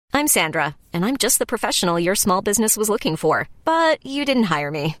I'm Sandra, and I'm just the professional your small business was looking for. But you didn't hire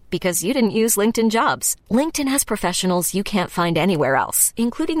me because you didn't use LinkedIn Jobs. LinkedIn has professionals you can't find anywhere else,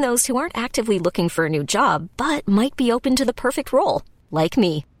 including those who aren't actively looking for a new job, but might be open to the perfect role, like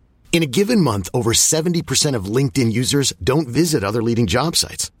me. In a given month, over 70% of LinkedIn users don't visit other leading job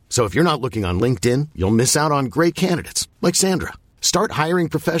sites. So if you're not looking on LinkedIn, you'll miss out on great candidates like Sandra. Start hiring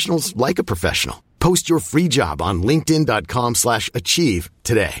professionals like a professional. Post your free job on linkedin.com/achieve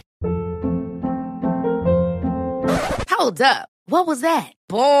today. Hold up. What was that?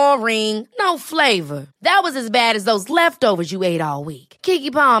 Boring. No flavor. That was as bad as those leftovers you ate all week.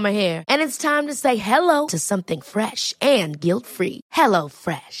 Keke Palmer here. And it's time to say hello to something fresh and guilt-free. Hello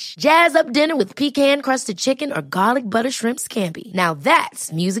Fresh. Jazz up dinner with pecan-crusted chicken or garlic butter shrimp scampi. Now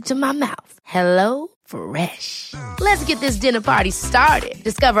that's music to my mouth. Hello Fresh. Let's get this dinner party started.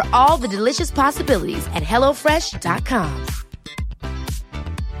 Discover all the delicious possibilities at hellofresh.com.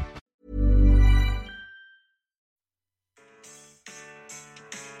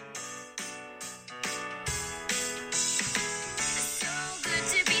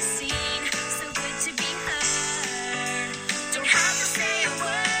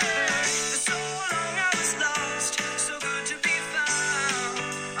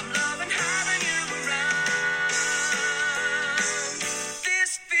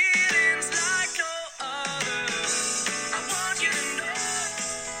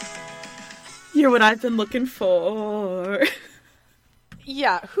 You're what I've been looking for.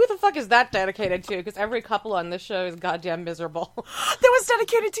 Yeah, who the fuck is that dedicated to? Because every couple on this show is goddamn miserable. That was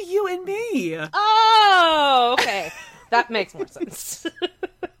dedicated to you and me. Oh, okay. That makes more sense.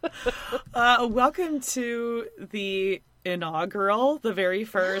 Welcome to the inaugural, the very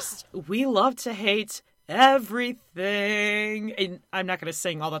first We Love to Hate Everything. And I'm not going to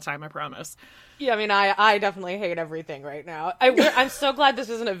sing all the time, I promise. Yeah, I mean, I definitely hate everything right now. I'm so glad this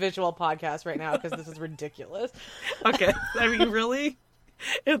isn't a visual podcast right now, because this is ridiculous. Okay, I mean, really?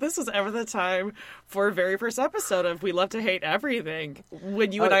 If this was ever the time for a very first episode of We Love to Hate Everything,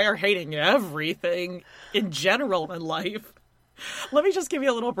 when you and I are hating everything in general in life, let me just give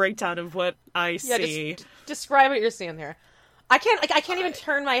you a little breakdown of what I see. Just describe what you're seeing here. I can't even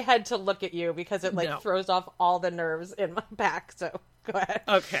turn my head to look at you because it throws off all the nerves in my back. So go ahead.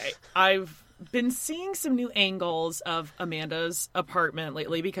 Okay, I've been seeing some new angles of Amanda's apartment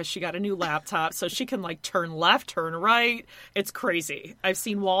lately because she got a new laptop, so she can turn left, turn right. It's crazy. I've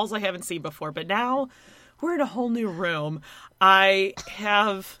seen walls I haven't seen before, but now we're in a whole new room.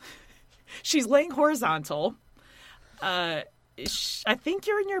 She's laying horizontal. I think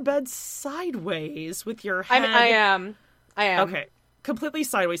you're in your bed sideways with your head. I am. Okay, completely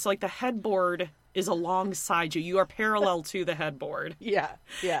sideways. So the headboard is alongside you. You are parallel to the headboard. Yeah.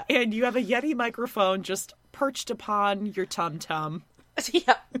 And you have a Yeti microphone just perched upon your tum-tum.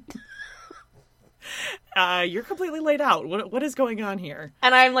 Yeah. You're completely laid out. What is going on here?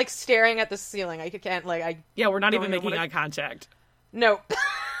 And I'm staring at the ceiling. I can't Yeah, we're not even making eye contact. Nope.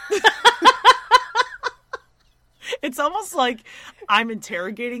 It's almost like I'm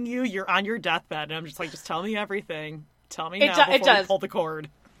interrogating you. You're on your deathbed, and I'm just just tell me everything. Tell me now before we pull the cord.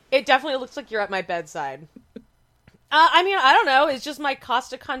 It definitely looks like you're at my bedside. I mean, I don't know. It's just my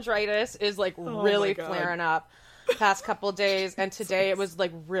costochondritis is really flaring up past couple days, and today it was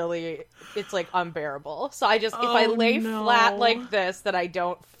it's unbearable. So if I lay flat like this, then I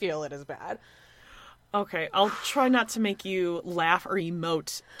don't feel it as bad. Okay, I'll try not to make you laugh or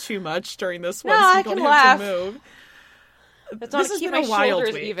emote too much during this one. No, so you I don't can have laugh. to move. It's on to keep my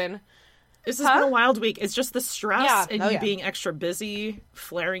shoulders even. This has been a wild week. It's just the stress and you being extra busy,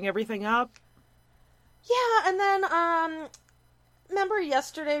 flaring everything up. Yeah, and then, remember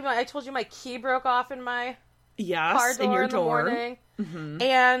yesterday I told you my key broke off in my car door in your in the door. morning? Mm-hmm.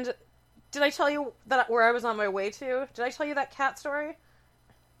 And did I tell you where I was on my way to? Did I tell you that cat story?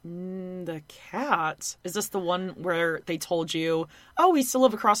 The cat? Is this the one where they told you, oh, we still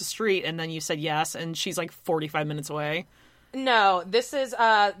live across the street, and then you said yes, and she's 45 minutes away? No, this is,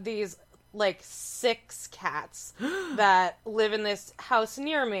 these 6 cats that live in this house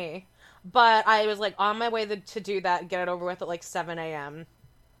near me. But I was on my way to do that, get it over with at 7 a.m. And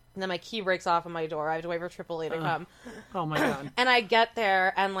then my key breaks off on my door. I have to wait for AAA to come. Oh my god. And I get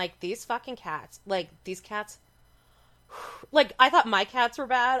there and these fucking cats, these cats, I thought my cats were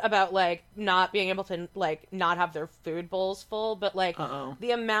bad about not being able to not have their food bowls full, but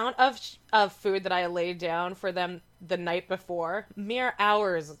the amount of food that I laid down for them the night before, mere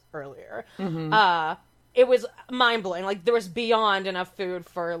hours earlier, it was mind-blowing. There was beyond enough food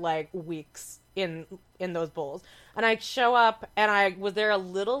for weeks in those bowls. And I show up and I was there a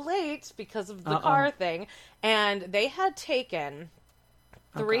little late because of the car thing, and they had taken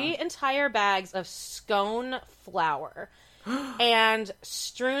 3 entire bags of scone flour and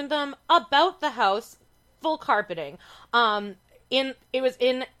strewn them about the house, full carpeting. I've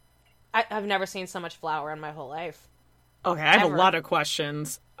never seen so much flour in my whole life. Okay, I have a lot of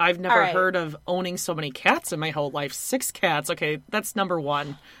questions. I've never heard of owning so many cats in my whole life. 6 cats. Okay, that's number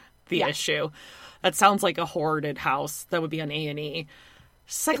one, the issue. That sounds like a hoarded house. That would be an A&E.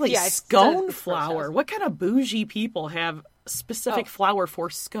 Secondly, scone flour. What kind of bougie people have specific flour for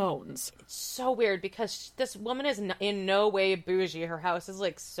scones? It's so weird because this woman is in no way bougie. Her house is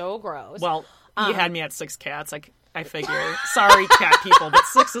like so gross. Well, you had me at 6 cats. I figure. Sorry, cat people, but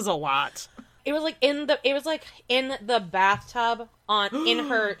 6 is a lot. It was like in the bathtub, in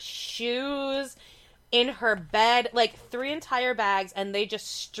her shoes, in her bed, like 3 entire bags, and they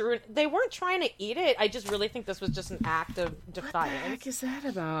just they weren't trying to eat it. I just really think this was just an act of defiance. What the heck is that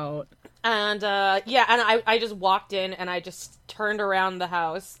about? And I just walked in and I just turned around the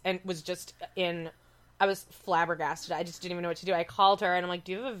house and was just I was flabbergasted. I just didn't even know what to do. I called her and I'm like,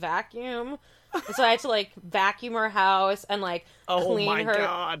 "Do you have a vacuum?" And so I had to like vacuum her house and like clean her.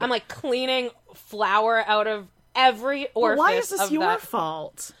 God. I'm like cleaning flour out of every orifice. Why is this your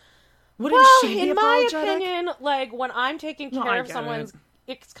fault? Well, in my opinion, like when I'm taking care of someone's,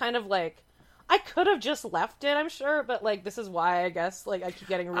 it's kind of like I could have just left it, I'm sure, but like this is why I guess like I keep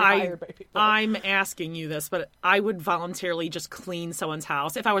getting rehired by people. I'm asking you this, but I would voluntarily just clean someone's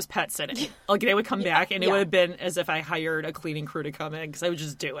house if I was pet sitting. Like they would come back and it would have been as if I hired a cleaning crew to come in because I would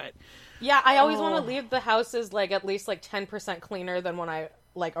just do it. Yeah, I always want to leave the houses like at least like 10% cleaner than when I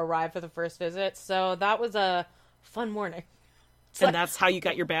like arrived for the first visit. So that was a fun morning. And that's how you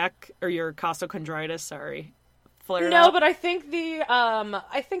got your back or your costochondritis, flared No, up? but I think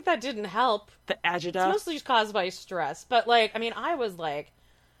I think that didn't help. The agita? It's mostly just caused by stress. But like, I mean, I was like,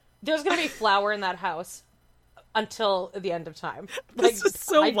 there's going to be flour in that house until the end of time. Like, this is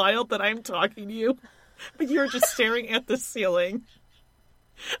so wild that I'm talking to you, but you're just staring at the ceiling.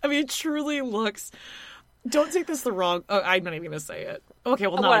 I mean, it truly looks... Don't take this the wrong... Oh, I'm not even going to say it. Okay,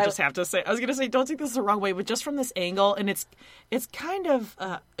 well, now I just have to say... I was going to say, don't take this the wrong way, but just from this angle, and it's kind of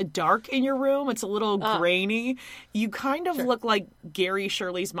dark in your room. It's a little grainy. You kind of look like Gary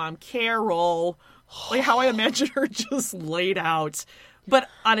Shirley's mom, Carol. Like how I imagine her just laid out, but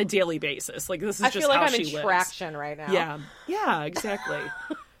on a daily basis. Like, this is just how she lives. I feel like I'm in traction right now. Yeah, exactly.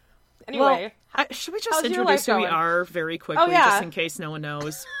 Anyway... Well, should we just introduce who we are very quickly, just in case no one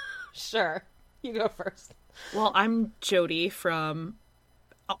knows? Sure. You go first. Well, I'm Jody from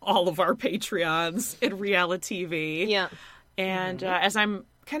all of our Patreons in reality TV. Yeah. And as I'm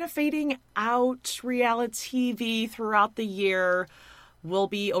kind of fading out reality TV throughout the year, we'll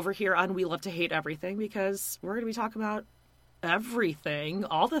be over here on We Love to Hate Everything because we're going to be talking about everything,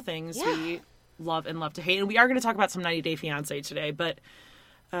 all the things we love and love to hate. And we are going to talk about some 90 Day Fiancé today, but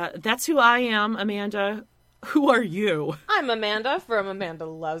that's who I am, Amanda. Who are you? I'm Amanda from Amanda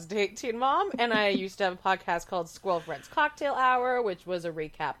Loves to Hate Teen Mom, and I used to have a podcast called Squirrel Friends Cocktail Hour, which was a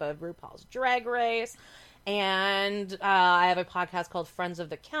recap of RuPaul's Drag Race. And I have a podcast called Friends of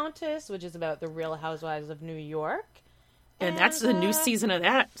the Countess, which is about the Real Housewives of New York. And that's the new season of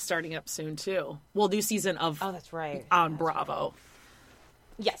that starting up soon, too. Well, new season of... Oh, that's right. On Bravo.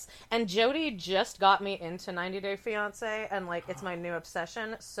 Yes, and Jody just got me into 90 Day Fiancé, and, like, it's my new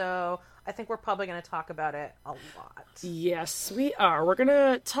obsession, so I think we're probably going to talk about it a lot. Yes, we are. We're going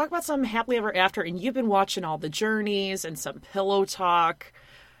to talk about some Happily Ever After, and you've been watching all the journeys and some pillow talk.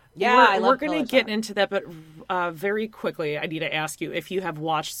 Yeah, we're going to get into that, but very quickly, I need to ask you if you have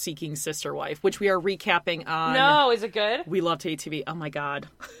watched Seeking Sister Wife, which we are recapping on. No, is it good? We Love to Hate TV. Oh, my God.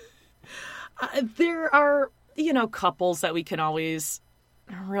 There are, couples that we can always...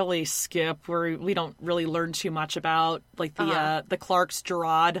 really skip where we don't really learn too much about, like the Clarks,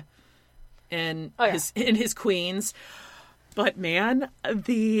 Gerard and his queens. But man,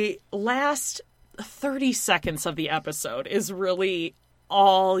 the last 30 seconds of the episode is really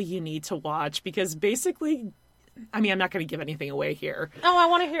all you need to watch because basically, I mean, I'm not going to give anything away here. Oh, I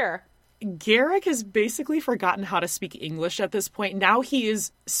want to hear. Garrick has basically forgotten how to speak English at this point. Now he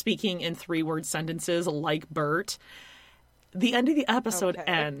is speaking in 3-word sentences like Bert. The end of the episode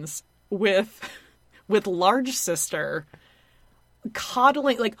ends with Large Sister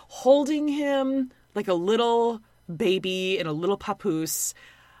coddling, like holding him like a little baby and a little papoose,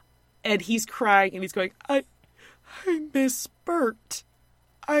 and he's crying and he's going, I miss Bert.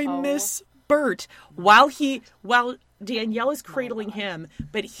 I miss Bert. While Danielle is cradling him,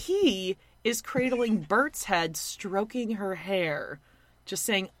 but he is cradling Bert's head, stroking her hair, just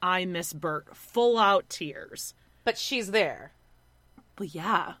saying, I miss Bert. Full out tears. But she's there. Well,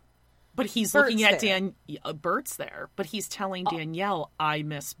 yeah. But he's Bert's looking at there. Bert's there, but he's telling Danielle, I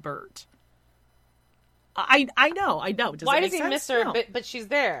miss Bert. I know. Why does it make he sense? miss her? No. But she's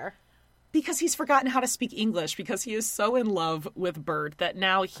there. Because he's forgotten how to speak English, because he is so in love with Bert that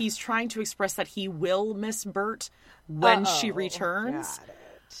now he's trying to express that he will miss Bert when she returns.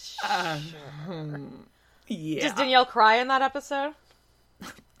 Got it. Yeah. Does Danielle cry in that episode?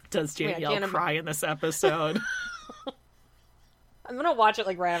 Does Danielle cry in this episode? I'm gonna watch it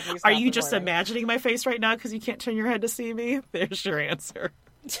like right after we Are stop you just recording. imagining my face right now because you can't turn your head to see me? There's your answer.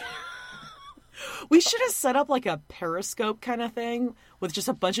 We should have set up like a Periscope kind of thing with just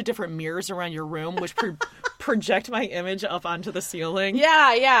a bunch of different mirrors around your room, which project my image up onto the ceiling.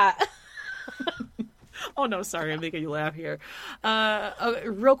 Yeah. Oh, no, sorry. I'm making you laugh here.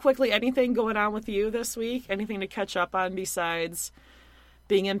 Real quickly, anything going on with you this week? Anything to catch up on besides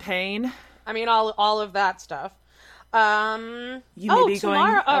being in pain? I mean, all of that stuff. You may be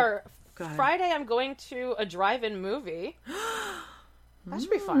tomorrow going... or go ahead. Friday, I'm going to a drive-in movie. That should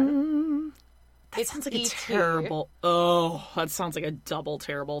be fun. That sounds like a E.T. terrible... Oh, that sounds like a double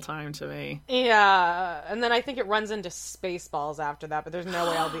terrible time to me. Yeah, and then I think it runs into Spaceballs after that, but there's no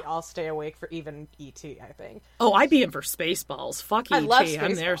way I'll stay awake for even E.T., I think. Oh, I'd be in for Spaceballs. Fuck I E.T. love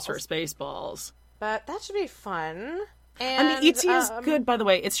I'm there Spaceballs. for Spaceballs. But that should be fun. I mean, And, E.T. is good, by the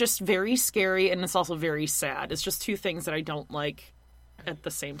way. It's just very scary, and it's also very sad. It's just two things that I don't like at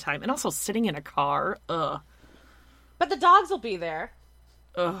the same time. And also, sitting in a car, ugh. But the dogs will be there.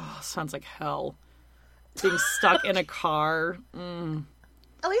 Ugh, sounds like hell. Being stuck in a car.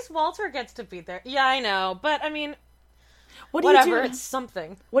 At least Walter gets to be there. Yeah, I know. But, I mean, What do you whatever. do? It's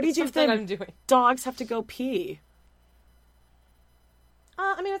something. What do you It's do if something the I'm doing. dogs have to go pee?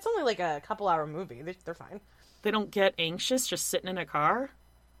 I mean, it's only like a couple-hour movie. They're fine. They don't get anxious just sitting in a car?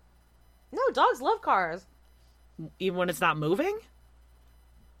 No, dogs love cars. Even when it's not moving?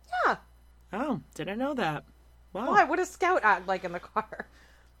 Yeah. Oh, didn't know that. Wow. Why? What does Scout act like in the car?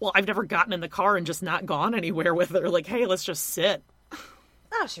 Well, I've never gotten in the car and just not gone anywhere with her. Like, hey, let's just sit.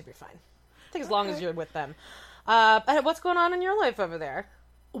 Oh, it should be fine. Take as long as you're with them. But what's going on in your life over there?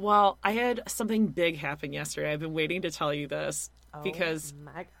 Well, I had something big happen yesterday. I've been waiting to tell you this because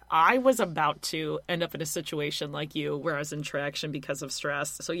My God. I was about to end up in a situation like you where I was in traction because of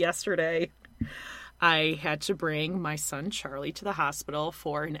stress. So yesterday, I had to bring my son Charlie to the hospital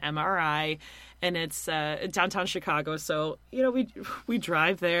for an MRI, and it's downtown Chicago. So, you know, we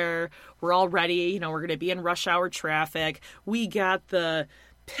drive there. We're all ready. You know, we're going to be in rush hour traffic. We got the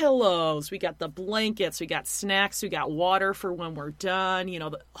pillows, we got the blankets, we got snacks, we got water for when we're done. You know,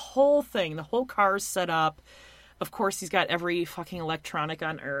 the whole thing, the whole car's set up. Of course, he's got every fucking electronic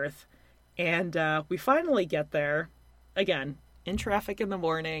on earth. And we finally get there. Again, in traffic in the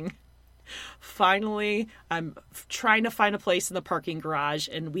morning. Finally, I'm trying to find a place in the parking garage,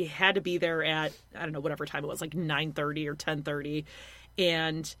 and we had to be there at, I don't know, whatever time it was, like 9:30 or 10:30.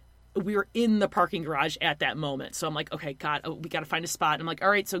 And we were in the parking garage at that moment. So I'm like, okay, God, we got to find a spot. And I'm like, all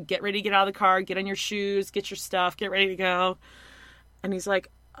right, so get ready to get out of the car, get on your shoes, get your stuff, get ready to go. And he's like,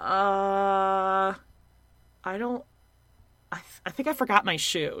 I think I forgot my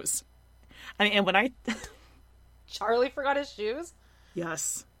shoes. I mean, and when I... Charlie forgot his shoes?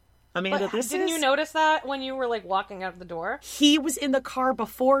 Yes. Amanda, But didn't you notice that when you were, like, walking out the door? He was in the car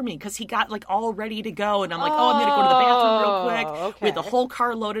before me because he got, like, all ready to go. And I'm like, I'm going to go to the bathroom real quick. Okay. We had the whole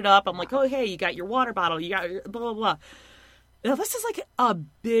car loaded up. I'm like, oh, hey, you got your water bottle. You got your blah, blah, blah. Now, this is, like, a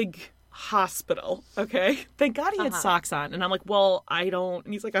big hospital, okay? Thank God he had socks on. And I'm like, well, I don't.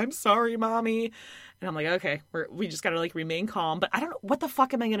 And he's like, I'm sorry, Mommy. And I'm like, okay, we just got to, like, remain calm. But I don't know. What the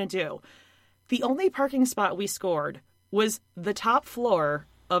fuck am I going to do? The only parking spot we scored was the top floor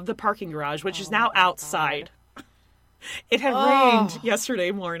of the parking garage, which is now outside. It had rained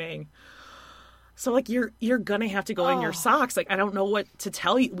yesterday morning. So, like, you're going to have to go in your socks. Like, I don't know what to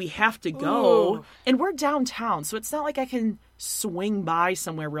tell you. We have to go. Ooh. And we're downtown, so it's not like I can swing by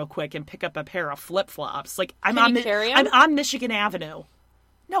somewhere real quick and pick up a pair of flip-flops. Like, I'm carry him? I'm on Michigan Avenue.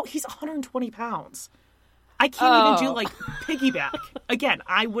 No, he's 120 pounds. I can't even do, like, piggyback. Again,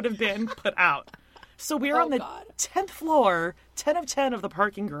 I would have been put out. So we were on the 10th floor, 10 of 10 of the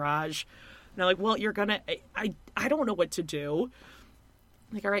parking garage. And I'm like, well, you're going to... I don't know what to do.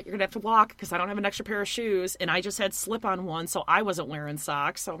 I'm like, all right, you're going to have to walk because I don't have an extra pair of shoes. And I just had slip-on one, so I wasn't wearing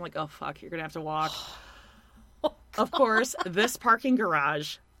socks. So I'm like, oh, fuck, you're going to have to walk. Of course, this parking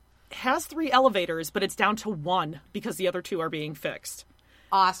garage has 3 elevators, but it's down to 1 because the other 2 are being fixed.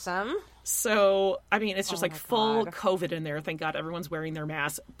 Awesome. So, I mean, it's just like full COVID in there. Thank God everyone's wearing their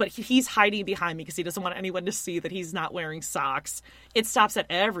masks. But he's hiding behind me because he doesn't want anyone to see that he's not wearing socks. It stops at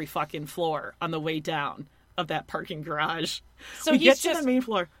every fucking floor on the way down of that parking garage. So we he's get just to the main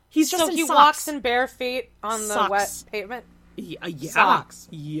floor. He's just so in he socks. walks in bare feet on the Socks. wet pavement? Yeah. Socks.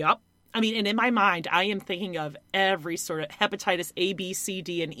 Yep. I mean, and in my mind, I am thinking of every sort of hepatitis A, B, C,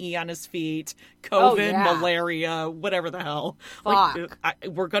 D, and E on his feet, COVID, malaria, whatever the hell. Fuck. Like,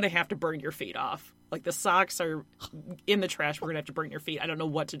 we're going to have to burn your feet off. Like, the socks are in the trash. We're going to have to burn your feet. I don't know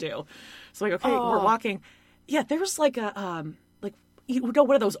what to do. So, like, okay, we're walking. Yeah, there's like a, you know,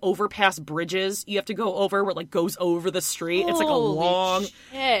 one of those overpass bridges you have to go over where it, like, goes over the street. It's like a long.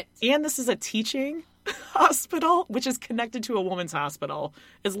 Shit. And this is a teaching hospital, which is connected to a woman's hospital.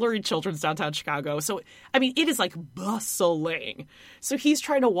 It's Lurie Children's downtown Chicago. So, I mean, it is like bustling. So he's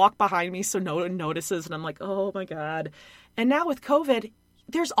trying to walk behind me so no one notices. And I'm like, oh my God. And now with COVID,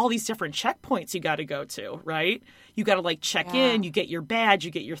 there's all these different checkpoints you got to go to, right? You got to like check in, you get your badge, you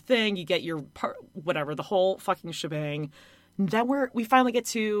get your thing, you get your whatever, the whole fucking shebang. Then we finally get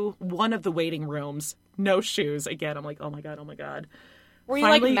to one of the waiting rooms. No shoes. Again, I'm like, oh my God, oh my God. Were you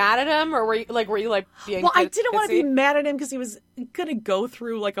like mad at him, or were you being? Well, I didn't want to be mad at him because he was gonna go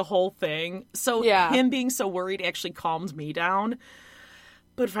through like a whole thing. So him being so worried actually calmed me down.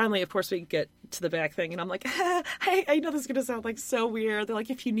 But finally, of course, we get to the back thing, and I'm like, I know this is gonna sound like so weird. They're like,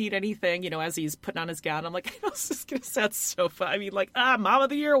 if you need anything, you know, as he's putting on his gown, I'm like, I know this is gonna sound so fun. I mean, like, Mom of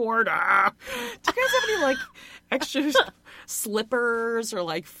the Year award. Do you guys have any like extra slippers or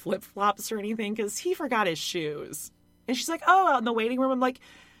like flip flops or anything? Because he forgot his shoes. And she's like, oh, out in the waiting room. I'm like,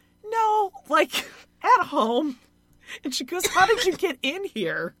 no, like, at home. And she goes, how did you get in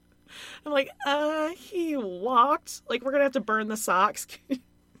here? I'm like, he walked. Like, we're going to have to burn the socks.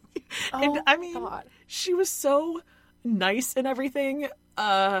 And I mean, God. She was so nice and everything.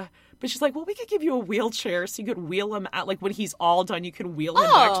 But she's like, well, we could give you a wheelchair so you could wheel him out. Like, when he's all done, you can wheel him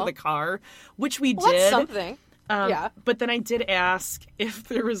back to the car, which we did. That's something. But then I did ask if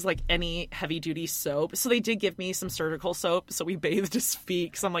there was like any heavy duty soap. So they did give me some surgical soap. So we bathed his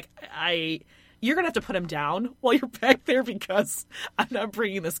feet. Because I'm like, you're going to have to put him down while you're back there because I'm not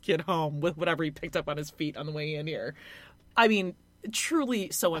bringing this kid home with whatever he picked up on his feet on the way in here. I mean,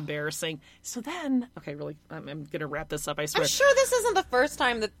 truly so embarrassing. So then, okay, really, I'm going to wrap this up, I swear. I'm sure this isn't the first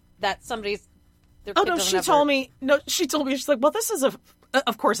time that somebody's... Oh, no, she told me, she's like, well, this is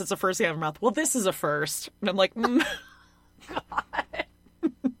of course it's a first out of her mouth. Well, this is a first. And I'm like, God.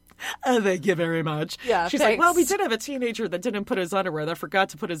 Thank you very much. Yeah, she's thanks. like, well, we did have a teenager that didn't put his underwear, that forgot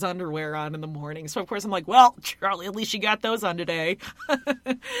to put his underwear on in the morning. So, of course, I'm like, well, Charlie, at least you got those on today.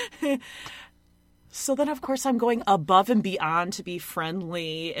 So then, of course, I'm going above and beyond to be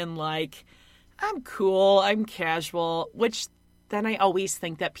friendly and like, I'm cool, I'm casual, which... Then I always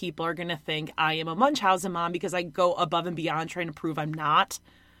think that people are going to think I am a Munchausen mom because I go above and beyond trying to prove I'm not.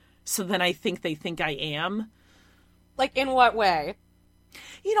 So then I think they think I am. Like, in what way?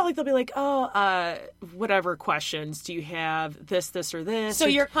 You know, like they'll be like, oh, whatever questions. Do you have this, or this? So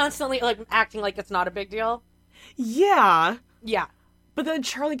you're constantly, like, acting like it's not a big deal? Yeah. Yeah. But then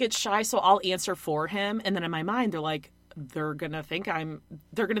Charlie gets shy, so I'll answer for him. And then in my mind, they're going to think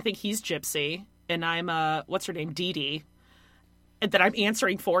he's Gypsy. And I'm, what's her name? Dee Dee. And then I'm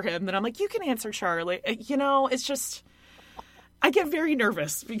answering for him. Then I'm like, you can answer, Charlie. You know, it's just, I get very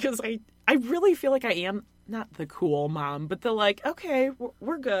nervous because I really feel like I am not the cool mom, but they're like, okay,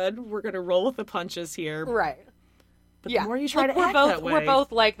 we're good. We're going to roll with the punches here. Right. But the more you try to act that way. We're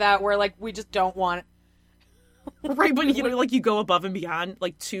both like that. We're like, we just don't want it. Right, but you know, like you go above and beyond,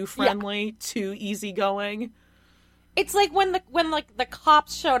 like too friendly, too easygoing. It's like when the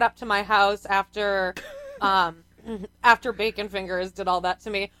cops showed up to my house after Bacon Fingers did all that to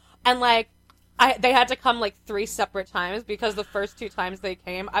me, and like they had to come like 3 separate times because the first 2 times they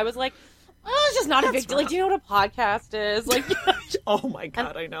came, I was like, oh, it's just not a big deal. Like, do you know what a podcast is? Like, oh my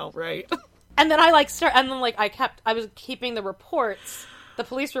God, I know, right? And then I was keeping the reports, the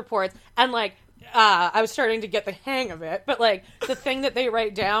police reports, and like I was starting to get the hang of it. But like the thing that they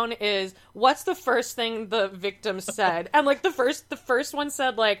write down is, what's the first thing the victim said? And like the first one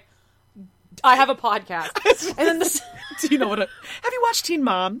said like, I have a podcast. And then do you know what? Have you watched Teen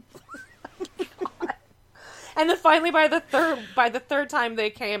Mom? And then finally, by the third time they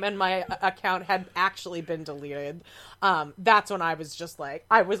came, and my account had actually been deleted, that's when I was just like,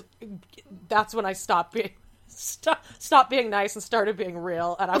 that's when I stopped being nice and started being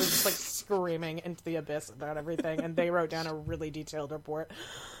real, and I was just like screaming into the abyss about everything. And they wrote down a really detailed report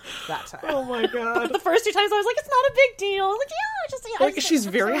that time. Oh my God! But the first 2 times I was like, it's not a big deal. Like, she's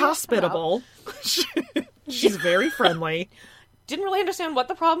very hospitable. She's very friendly. Didn't really understand what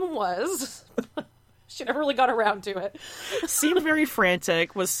the problem was. She never really got around to it. Seemed very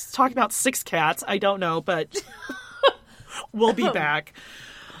frantic. Was talking about 6 cats. I don't know, but we'll be back.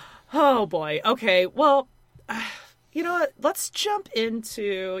 Oh boy. Okay. Well, You know what? Let's jump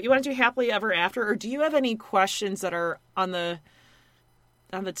into... You want to do Happily Ever After, or do you have any questions that are on the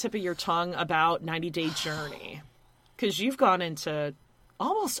tip of your tongue about 90 Day Journey? Because you've gone into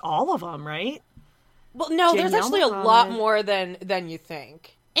almost all of them, right? Well, no, Danielle there's actually a McConnell. lot more than you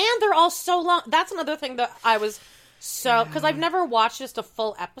think. And they're all so long. That's another thing that I was so... Because I've never watched just a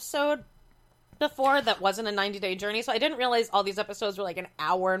full episode before that wasn't a 90 Day Journey, so I didn't realize all these episodes were like an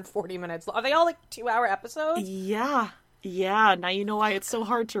hour and 40 minutes long. Are they all like 2-hour episodes? Yeah. Now you know why it's so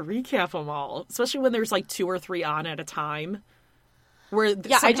hard to recap them all. Especially when there's like 2 or 3 on at a time. Where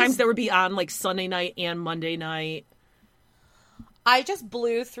sometimes there would be on like Sunday night and Monday night. I just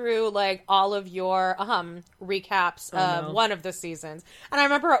blew through like all of your recaps of one of the seasons. And I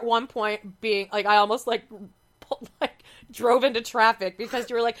remember at one point being like, I almost like drove into traffic because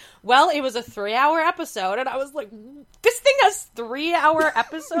you were like, well, it was a 3-hour episode. And I was like, this thing has 3-hour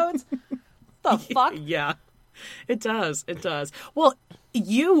episodes? The fuck? Yeah, it does. Well,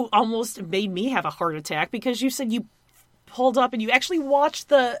 you almost made me have a heart attack because you said you pulled up and you actually watched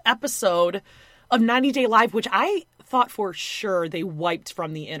the episode of 90 Day Live, which I thought for sure they wiped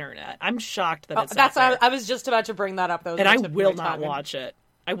from the internet. I'm shocked that it's out there. I was just about to bring that up. And I will not watch it.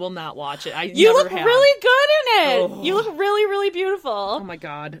 I will not watch it. You look really good in it. Oh. You look really, really beautiful. Oh my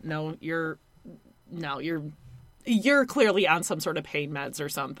God. No, you're clearly on some sort of pain meds or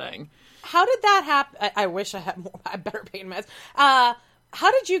something. How did that happen? I wish I had better pain meds. How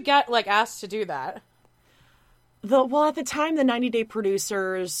did you get asked to do that? At the time, the 90 Day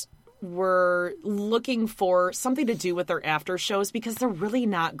producers were looking for something to do with their after shows because they're really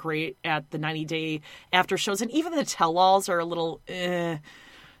not great at the 90 Day after shows. And even the tell-alls are a little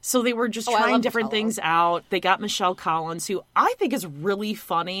So they were just trying different things out. They got Michelle Collins, who I think is really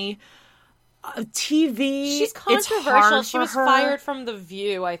funny. TV, she's controversial. She was fired from The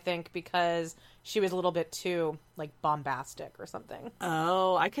View, I think, because she was a little bit too bombastic or something.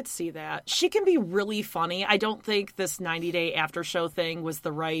 Oh, I could see that. She can be really funny. I don't think this 90 Day after show thing was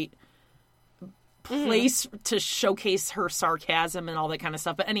the right place to showcase her sarcasm and all that kind of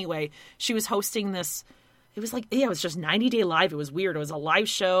stuff. But anyway, she was hosting this. It was it was just 90 Day Live. It was weird. It was a live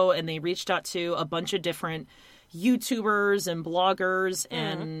show, and they reached out to a bunch of different YouTubers and bloggers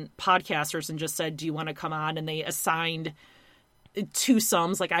and podcasters and just said, do you want to come on? And they assigned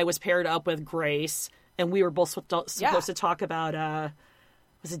twosomes. I was paired up with Grace, and we were both supposed to talk about,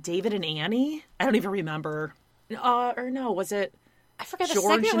 was it David and Annie? I don't even remember. Or no, was it I forget, the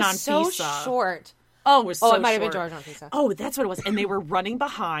George segment was so Anfisa? Short. Oh, it was so short. It might have been George Anfisa. Oh, that's what it was. And they were running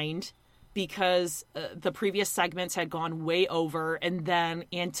behind because the previous segments had gone way over. And then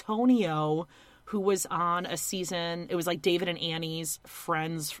Antonio, who was on a season, it was David and Annie's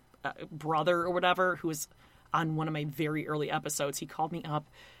friend's brother or whatever, who was on one of my very early episodes. He called me up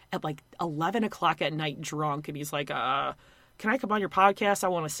at 11 o'clock at night drunk, and he's like, can I come on your podcast? I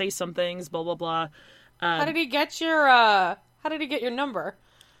want to say some things, blah, blah, blah. How did he get your number?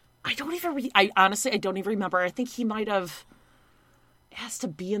 I don't even honestly, I don't even remember. I think he might have asked to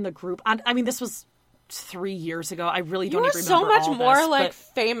be in the group. I mean, this was 3 years ago. I really don't even remember. You were so much all more this,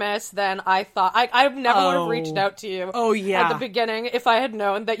 famous than I thought. I never would have reached out to you. Oh yeah, at the beginning if I had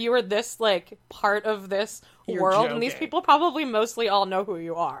known that you were this part of this world. Joking. And these people probably mostly all know who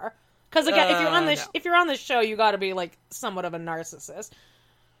you are. Because again, if you're on this show, you got to be somewhat of a narcissist.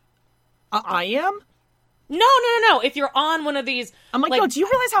 I am. No. If you're on one of these, I'm no, do you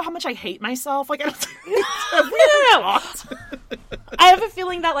realize how much I hate myself? I don't. No. I have a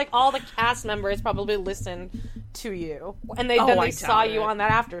feeling that all the cast members probably listened to you, and they saw you on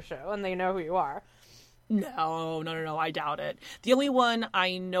that after show, and they know who you are. No, I doubt it. The only one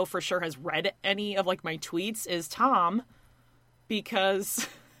I know for sure has read any of my tweets is Tom, because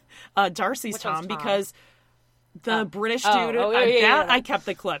Darcy's Tom, because the British dude. I kept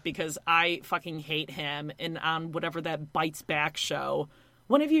the clip because I fucking hate him. And on whatever that Bites Back show,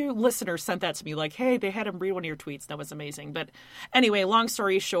 one of you listeners sent that to me, hey, they had him read one of your tweets. That was amazing. But anyway, long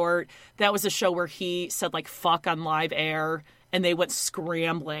story short, that was a show where he said fuck on live air, and they went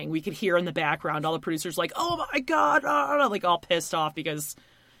scrambling. We could hear in the background all the producers oh my God, all pissed off because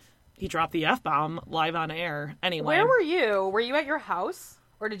he dropped the F-bomb live on air. Anyway. Where were you? Were you at your house?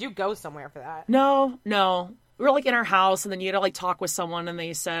 Or did you go somewhere for that? No. We were in our house, and then you had to talk with someone, and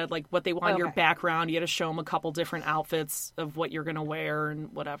they said what they want your background. You had to show them a couple different outfits of what you're going to wear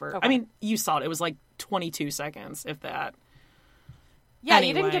and whatever. Okay. I mean, you saw it. It was 22 seconds, if that. Yeah, anyway,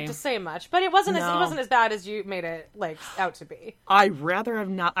 you didn't get to say much, but it wasn't as bad as you made it out to be. I'd rather have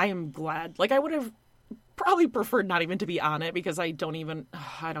not. I am glad. I would have probably preferred not even to be on it because I don't even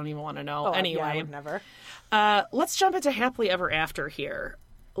want to know. Anyway, I would never. Let's jump into Happily Ever After here.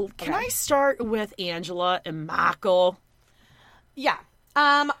 Can I start with Angela and Michael? Yeah.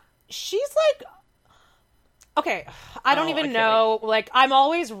 She's like, okay, I don't even know. Like, I'm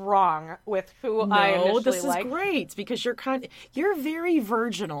always wrong with who I initially this is like. great because you're very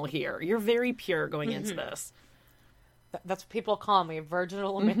virginal here. You're very pure going into this. That's what people call me,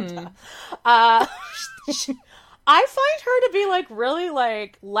 Virginal Amanda. I find her to be like really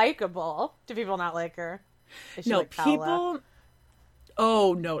like likable. Do people not like her? Is she No, like Paola? people.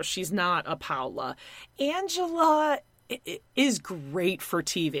 Oh no, she's not a Paola. Angela is great for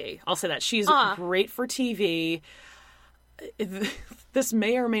TV. I'll say that she's great for TV. This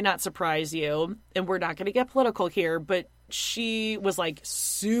may or may not surprise you, and we're not going to get political here, but she was like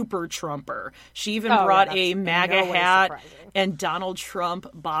super Trumper. She even brought a MAGA hat and Donald Trump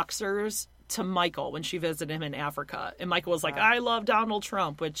boxers to Michael when she visited him in Africa. And Michael was like, I love Donald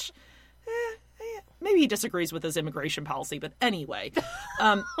Trump, which maybe he disagrees with his immigration policy. But anyway,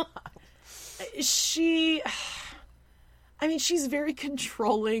 she's very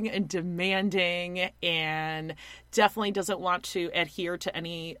controlling and demanding and definitely doesn't want to adhere to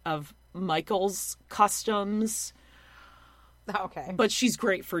any of Michael's customs. Okay. But she's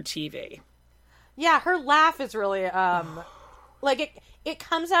great for TV. Yeah, her laugh is really like it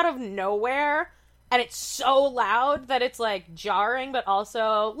comes out of nowhere and it's so loud that it's like jarring but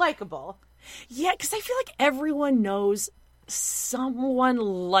also likable. Yeah, because I feel like everyone knows someone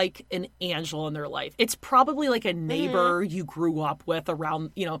like an Angela in their life. It's probably like a neighbor you grew up with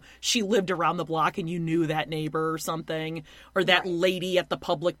around, she lived around the block and you knew that neighbor or something, or that lady at the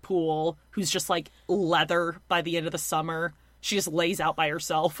public pool who's just like leather by the end of the summer. She just lays out by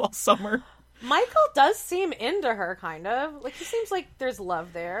herself all summer. Michael does seem into her, kind of. Like, he seems like there's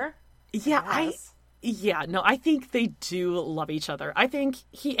love there. Yeah, I think they do love each other. I think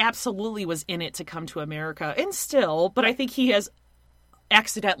he absolutely was in it to come to America, and still, but I think he has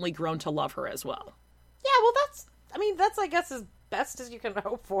accidentally grown to love her as well. Yeah, well, that's, I guess, as best as you can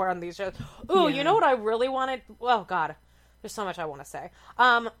hope for on these shows. Ooh, You know what I really wanted? Oh, God. There's so much I want to say.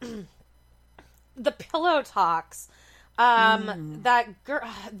 The pillow talks. That girl,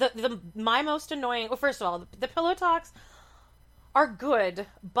 my most annoying. Well, first of all, the pillow talks are good,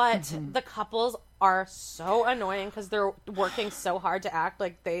 but the couples are so annoying because they're working so hard to act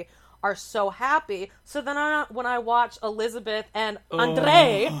like they are so happy. So then when I watch Elizabeth and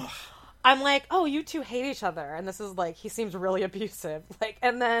Andre, I'm like, oh, you two hate each other, and this is like he seems really abusive. Like,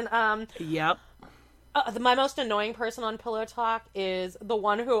 and then yep. My most annoying person on Pillow Talk is the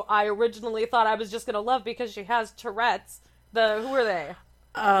one who I originally thought I was just going to love because she has Tourette's. Who are they?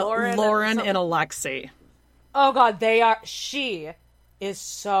 Lauren and Alexi. Oh, God, she is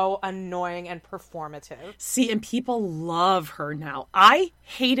so annoying and performative. See, and people love her now. I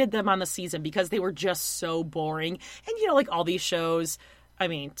hated them on the season because they were just so boring. And, like all these shows,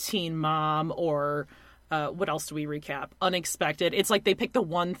 Teen Mom or... what else do we recap? Unexpected. It's like they pick the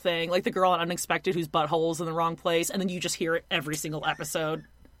one thing, like the girl on Unexpected whose butthole in the wrong place, and then you just hear it every single episode,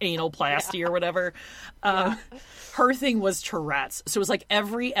 anal-plasty or whatever. Her thing was Tourette's. So it was like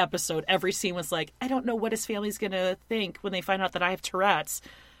every episode, every scene was like, I don't know what his family's going to think when they find out that I have Tourette's.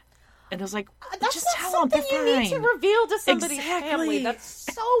 And I was like, just tell them, they're you need to reveal to somebody's family.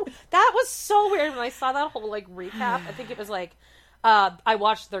 That was so weird when I saw that whole like recap. I think it was like, I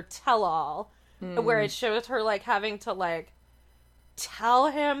watched their tell-all. Where it shows her, like, having to, like,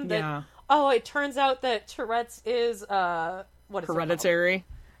 tell him that, it turns out that Tourette's is, what is Hereditary.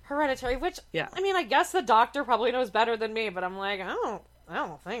 Hereditary, which, I guess the doctor probably knows better than me, but I'm like, I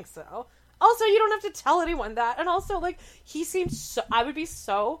don't think so. Also, you don't have to tell anyone that. And also, like, he seems I would be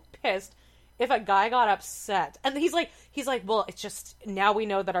so pissed if a guy got upset. And he's like, well, it's just, now we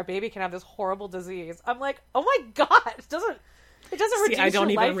know that our baby can have this horrible disease. I'm like, oh my God, it doesn't reduce I don't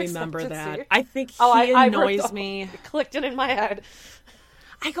your even life remember expectancy. that. I think he annoys me. It clicked it in my head.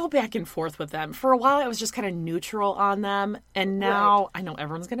 I go back and forth with them. For a while, I was just kind of neutral on them. And now, I know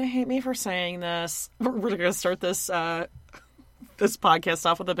everyone's going to hate me for saying this. We're going to start this this podcast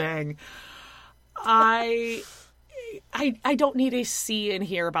off with a bang. I don't need to see and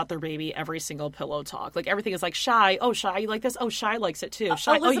hear about their baby every single pillow talk. Like, everything is like, Shy. Oh, Shy, you like this? Oh, Shy likes it too.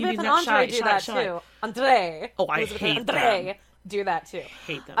 Shy. Elizabeth and Andre do that too. Andre. Oh, I hate them. Do that too.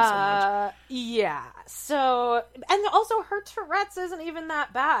 Hate them so much. Yeah. So, and also her Tourette's isn't even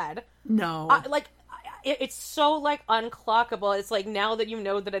that bad. No. It's so like unclockable. It's like now that you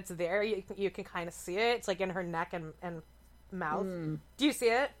know that it's there, you can kind of see it. It's like in her neck and mouth. Do you see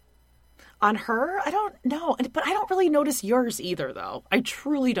it? On her? I don't know. But I don't really notice yours either, though. I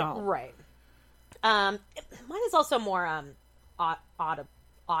truly don't. Right. Mine is also more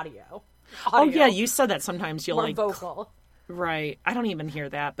audio. Oh, yeah. You said that sometimes you'll more like... vocal. Right. I don't even hear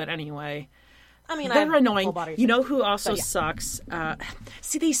that, but anyway. I mean, they're annoying. Body you know who also yeah. sucks?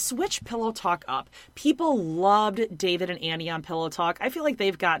 See, they switch Pillow Talk up. People loved David and Annie on Pillow Talk. I feel like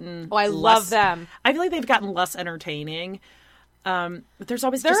they've gotten love them. I feel like they've gotten less entertaining. But there's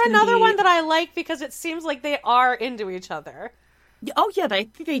always They're just another one that I like because it seems like they are into each other. Oh, yeah, I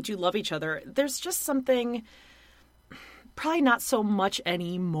think they do love each other. There's just something, probably not so much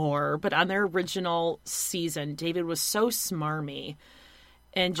anymore, but on their original season, David was so smarmy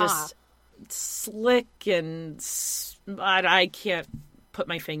and just slick, and I can't put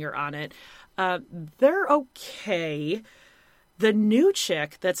my finger on it. They're okay. The new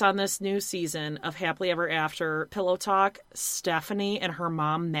chick that's on this new season of Happily Ever After Pillow Talk, Stephanie and her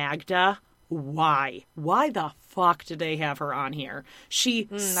mom Magda, why? Why the fuck did they have her on here? She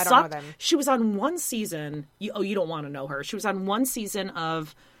sucked. I don't know them. She was on one season. You don't want to know her. She was on one season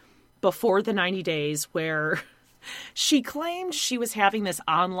of Before the 90 Days where she claimed she was having this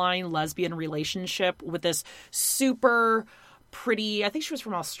online lesbian relationship with this super pretty, I think she was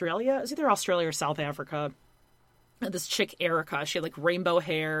from Australia. It was either Australia or South Africa. This chick, Erica. She had like rainbow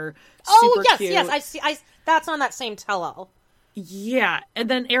hair. Super cute. Yes. I see. That's on that same tell-all. Yeah. And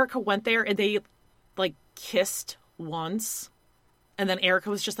then Erica went there and they like kissed once. And then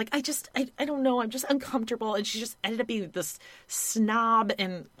Erica was just like, I don't know. I'm just uncomfortable. And she just ended up being this snob.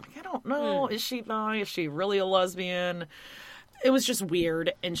 And I don't know. Is she bi? Is she really a lesbian? It was just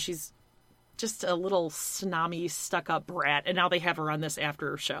weird. And she's just a little snobby, stuck-up brat. And now they have her on this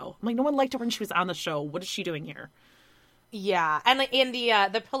after show. I'm like, no one liked her when she was on the show. What is she doing here? Yeah. And in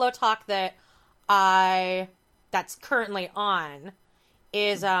the Pillow Talk that's currently on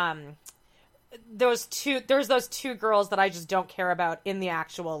is there's those two girls that I just don't care about in the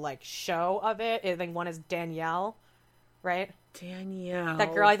actual like show of it. I think one is Danielle, right? Danielle.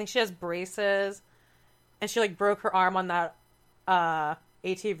 That girl, I think she has braces and she like broke her arm on that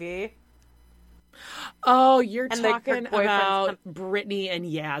ATV. Oh, you're and talking about Brittany and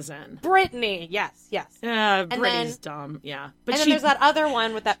Yazin. Brittany, yes. Yeah, Brittany's dumb, yeah. But then there's that other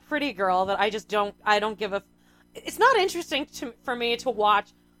one with that pretty girl that I don't give a... It's not interesting for me to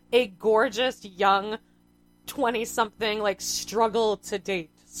watch a gorgeous, young 20-something, like, struggle in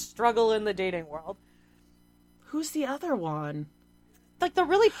the dating world. Who's the other one? Like, the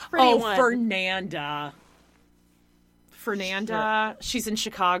really pretty one. Oh, Fernanda. Sure. She's in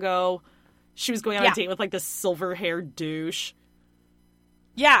Chicago. She was going on a date with, like, this silver-haired douche.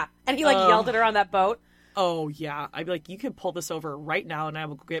 Yeah, and he, like, yelled at her on that boat. Oh, yeah. I'd be like, you can pull this over right now, and I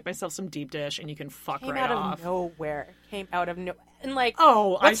will get myself some deep dish, and you can fuck right off. Came out of nowhere. And, like,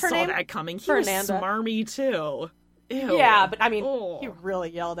 I saw that coming. He was smarmy, too. Ew. Yeah, but, I mean, he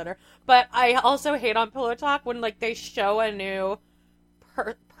really yelled at her. But I also hate on Pillow Talk when, like, they show a new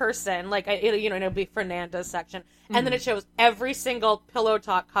person, like, it'll be Fernanda's section, and then it shows every single Pillow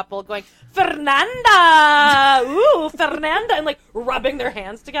Talk couple going, Fernanda! Ooh, Fernanda! And, like, rubbing their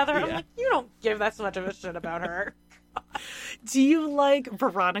hands together. Yeah. I'm like, you don't give that so much of a shit about her. Do you like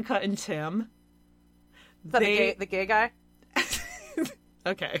Veronica and Tim? Is that the gay guy?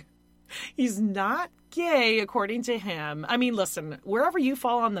 Okay. He's not gay, according to him. I mean, listen, wherever you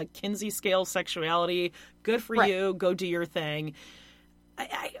fall on the Kinsey scale of sexuality, good for you. Go do your thing.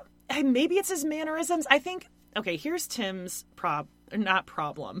 I maybe it's his mannerisms. I think, okay, here's Tim's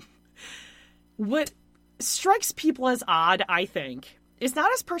problem. What strikes people as odd, I think, is not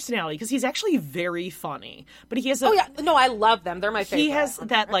his personality, because he's actually very funny. But he has I love them. They're my favorite. He has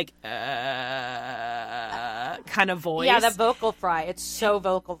that, like, kind of voice. Yeah, that vocal fry. It's so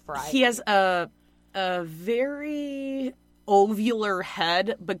vocal fry. He has a very ovular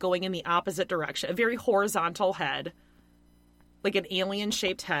head, but going in the opposite direction. A very horizontal head. Like an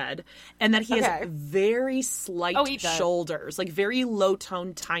alien-shaped head. And that he has very slight shoulders. Like very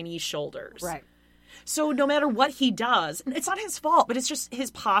low-toned, tiny shoulders. Right. So no matter what he does, and it's not his fault, but it's just his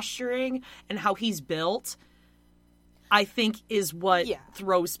posturing and how he's built, I think is what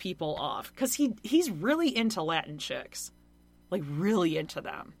throws people off. Because he's really into Latin chicks. Like, really into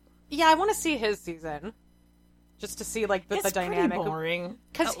them. Yeah, I want to see his season. Just to see, like, the dynamic. It's boring.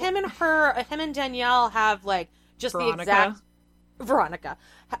 Because him and Danielle have, like, just Veronica? the exact... Veronica.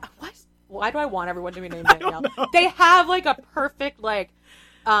 Why do I want everyone to be named Danielle? They have, like, a perfect, like,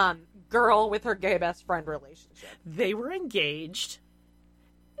 girl with her gay best friend relationship. They were engaged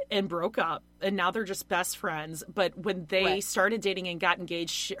and broke up, and now they're just best friends. But when they started dating and got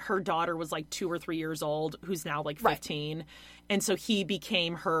engaged, her daughter was, like, 2 or 3 years old, who's now, like, 15. Right. And so he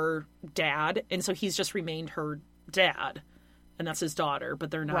became her dad, and so he's just remained her dad. And that's his daughter, but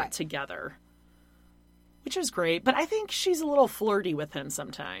they're not together. Which is great, but I think she's a little flirty with him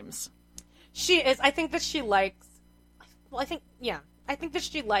sometimes. She is. I think that she likes... Well, I think that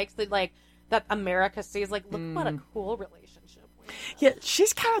she likes that, like, that America sees, like, look what a cool relationship we have. Yeah,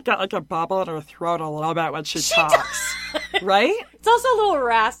 she's kind of got, like, a bubble in her throat a little bit when she talks. Right? It's also a little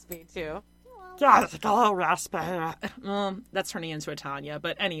raspy, too. Yeah, it's like a little raspy. That's turning into a Tanya,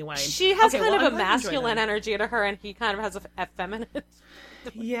 but anyway. She has kind of a masculine energy to her, and he kind of has a feminine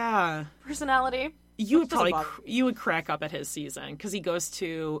personality. You would crack up at his season, because he goes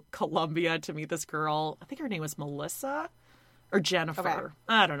to Colombia to meet this girl. I think her name was Melissa or Jennifer. Okay.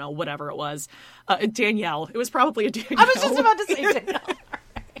 I don't know, whatever it was. Danielle. It was probably a Danielle. I was just about to say Danielle.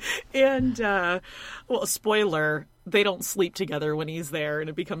 And, well, spoiler, they don't sleep together when he's there, and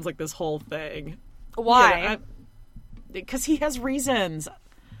it becomes like this whole thing. Why? Because he has reasons.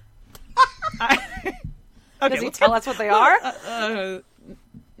 Does he tell us what they are?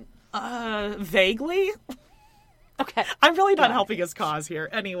 Vaguely. Okay. I'm really not helping his cause here.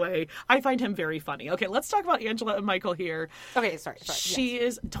 Anyway, I find him very funny. Okay, let's talk about Angela and Michael here. Okay, sorry. She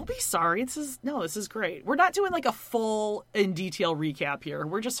is... Don't be sorry. This is great. We're not doing like a full in detail recap here.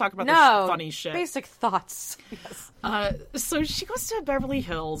 We're just talking about this funny shit. Basic thoughts. Yes. So she goes to Beverly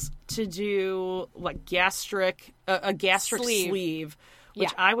Hills to do like a gastric sleeve,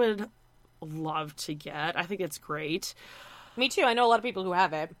 which I would love to get. I think it's great. Me too. I know a lot of people who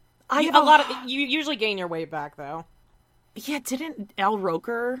have it. You usually gain your weight back, though. Yeah, didn't Al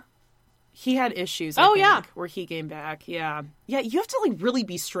Roker? He had issues, I think, where he gained back. Yeah. Yeah, you have to, like, really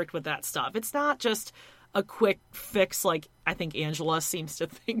be strict with that stuff. It's not just a quick fix like I think Angela seems to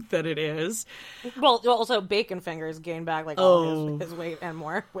think that it is. Well, also, Bacon Fingers gained back, like, all his weight and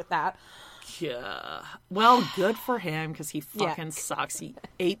more with that. Yeah. Well, good for him, because he fucking sucks. He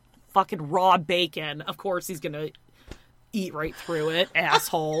ate fucking raw bacon. Of course he's going to eat right through it,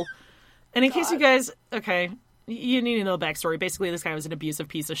 asshole. And in case you guys, you need to know the backstory. Basically, this guy was an abusive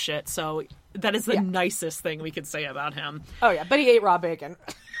piece of shit, so that is the nicest thing we could say about him. Oh, yeah, but he ate raw bacon.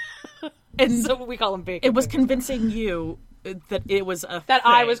 And so we call him Bacon. It was convincing you that it was a That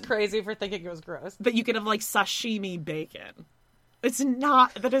thing. I was crazy for thinking it was gross. That you could have, like, sashimi bacon. It's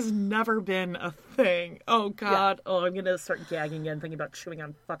not, that has never been a thing. Oh, God. Yeah. Oh, I'm going to start gagging again thinking about chewing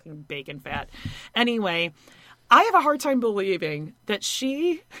on fucking bacon fat. Anyway, I have a hard time believing that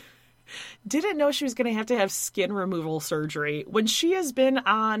she didn't know she was going to have skin removal surgery when she has been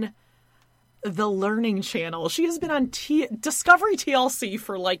on the Learning Channel. She has been on Discovery TLC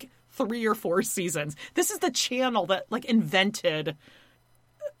for like 3 or 4 seasons. This is the channel that like invented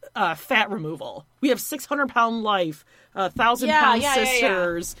fat removal. We have 600-Pound Life, 1,000-Pound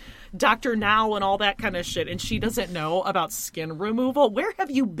Sisters, Dr. Now, and all that kind of shit. And she doesn't know about skin removal. Where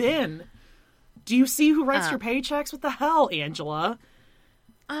have you been? Do you see who writes your paychecks? What the hell, Angela?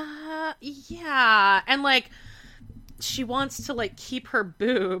 Yeah. And, like, she wants to, like, keep her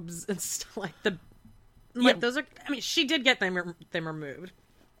boobs and stuff like those are, I mean, she did get them removed.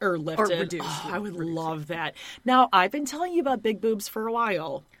 Or lifted. Or reduced. Oh, I would love that. Now, I've been telling you about big boobs for a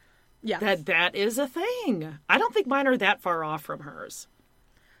while. Yeah. That is a thing. I don't think mine are that far off from hers.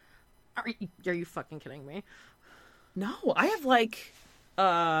 Are you fucking kidding me? No, I have, like...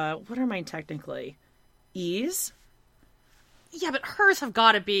 what are mine technically? E's? Yeah, but hers have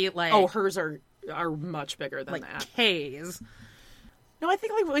got to be like... Oh, hers are much bigger than like that. K's. No, I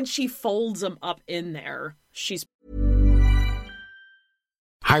think like when she folds them up in there, she's...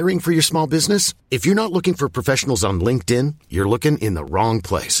 Hiring for your small business? If you're not looking for professionals on LinkedIn, you're looking in the wrong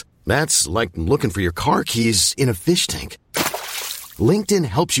place. That's like looking for your car keys in a fish tank. LinkedIn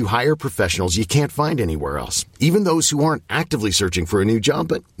helps you hire professionals you can't find anywhere else, even those who aren't actively searching for a new job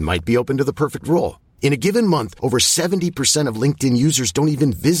but might be open to the perfect role. In a given month, over 70% of LinkedIn users don't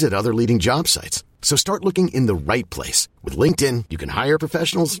even visit other leading job sites. So start looking in the right place. With LinkedIn, you can hire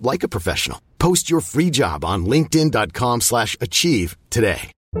professionals like a professional. Post your free job on linkedin.com/achieve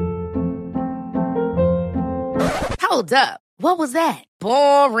today. Hold up. What was that?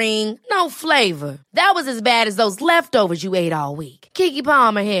 Boring. No flavor. That was as bad as those leftovers you ate all week. Keke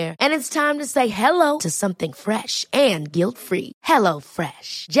Palmer here. And it's time to say hello to something fresh and guilt-free. Hello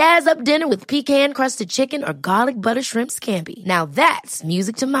Fresh. Jazz up dinner with pecan-crusted chicken or garlic butter shrimp scampi. Now that's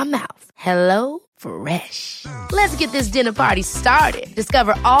music to my mouth. Hello Fresh. Let's get this dinner party started.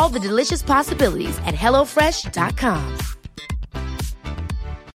 Discover all the delicious possibilities at HelloFresh.com.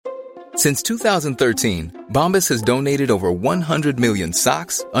 Since 2013, Bombas has donated over 100 million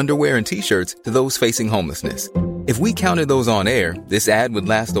socks, underwear, and T-shirts to those facing homelessness. If we counted those on air, this ad would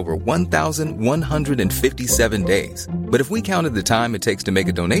last over 1,157 days. But if we counted the time it takes to make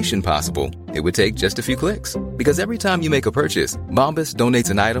a donation possible, it would take just a few clicks. Because every time you make a purchase, Bombas donates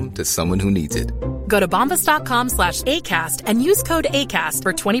an item to someone who needs it. Go to bombas.com/ACAST and use code ACAST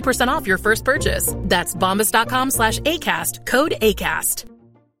for 20% off your first purchase. That's bombas.com/ACAST, code ACAST.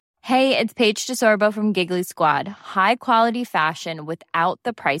 Hey, it's Paige DeSorbo from Giggly Squad. High quality fashion without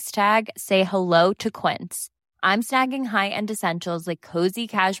the price tag. Say hello to Quince. I'm snagging high-end essentials like cozy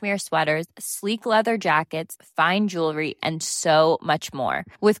cashmere sweaters, sleek leather jackets, fine jewelry, and so much more.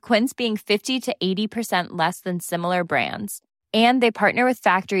 With Quince being 50 to 80% less than similar brands. And they partner with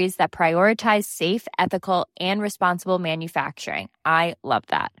factories that prioritize safe, ethical, and responsible manufacturing. I love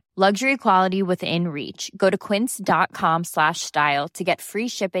that. Luxury quality within reach. Go to quince.com/style to get free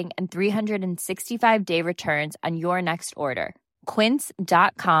shipping and 365-day returns on your next order.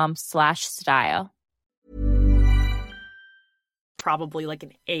 Quince.com/style. Probably like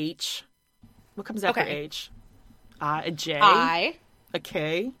an H. What comes after H? A J? I. A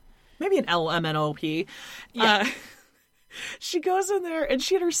K? Maybe an L, M, N, O, P. Yeah. She goes in there and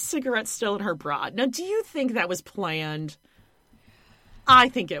she had her cigarette still in her bra. Now, do you think that was planned? I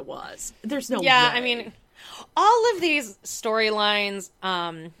think it was. There's no way. I mean, all of these storylines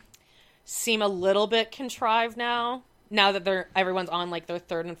seem a little bit contrived now that everyone's on like their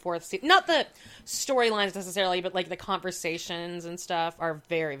third and fourth season. Not the storylines necessarily, but like the conversations and stuff are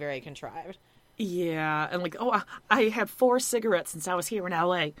very, very contrived. Yeah, and like, oh, I had 4 cigarettes since I was here in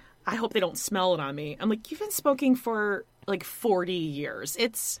LA. I hope they don't smell it on me. I'm like, you've been smoking for like 40 years.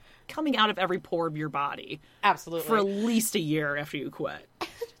 It's coming out of every pore of your body. Absolutely. For at least a year after you quit.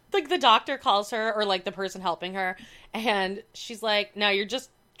 Like the doctor calls her, or like the person helping her, and she's like, no, you're just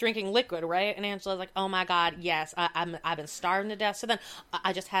drinking liquid, right? And Angela's like, oh my God, yes, I've been starving to death. So then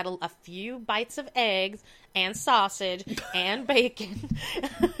I just had a few bites of eggs and sausage and bacon.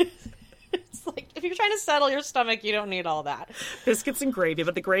 It's like, if you're trying to settle your stomach, you don't need all that. Biscuits and gravy,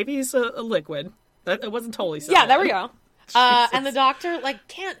 but the gravy is a liquid. It wasn't totally solid. Yeah, there we go. And the doctor like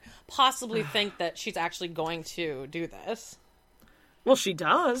can't possibly think that she's actually going to do this. Well, she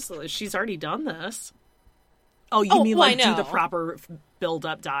does. She's already done this. Oh, you mean like do the proper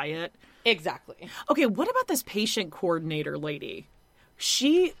build-up diet? Exactly. Okay, what about this patient coordinator lady?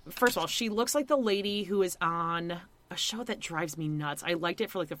 She, first of all, she looks like the lady who is on a show that drives me nuts. I liked it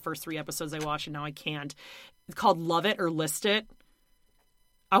for like the first 3 episodes I watched, and now I can't. It's called Love It or List It.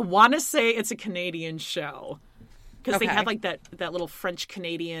 I want to say it's a Canadian show because they have like that little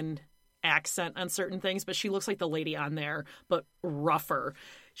French-Canadian accent on certain things, but she looks like the lady on there, but rougher.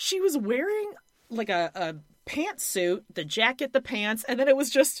 She was wearing like a pantsuit, the jacket, the pants, and then it was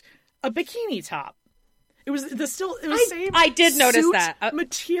just a bikini top. It was same. I did notice that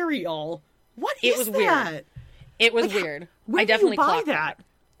material. What is it was that? Weird. It was weird. Where I definitely do you buy that.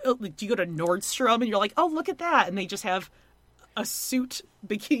 Do you go to Nordstrom and you're like, oh, look at that, and they just have a suit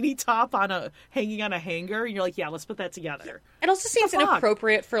bikini top hanging on a hanger, and you're like, yeah, let's put that together. It also seems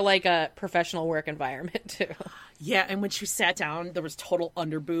inappropriate for like a professional work environment too. Yeah, and when she sat down, there was total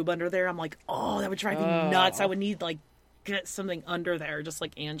underboob under there. I'm like, oh, that would drive me nuts. I would need like get something under there, just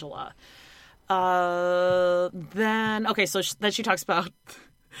like Angela. Then then she talks about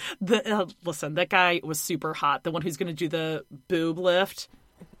listen, that guy was super hot. The one who's going to do the boob lift.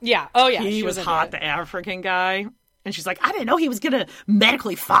 Yeah. Oh yeah, he was hot. The African guy. And she's like, I didn't know he was going to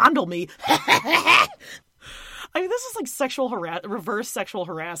medically fondle me. I mean, this is like reverse sexual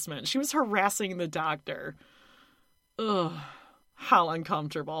harassment. She was harassing the doctor. Ugh, how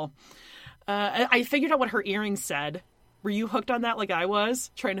uncomfortable. I figured out what her earrings said. Were you hooked on that like I was?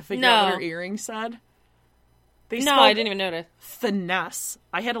 Trying to figure out what her earrings said? No, I didn't even notice. Finesse.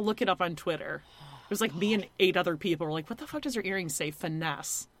 I had to look it up on Twitter. It was like me and 8 other people were like, what the fuck does her earrings say?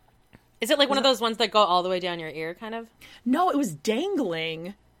 Finesse. Is it like one of those ones that go all the way down your ear, kind of? No, it was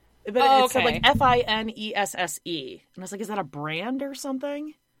dangling. But it said like Finesse. And I was like, is that a brand or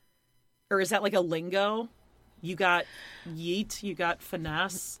something? Or is that like a lingo? You got yeet, you got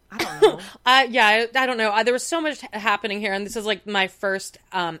finesse. I don't know. I don't know. There was so much happening here, and this is like my first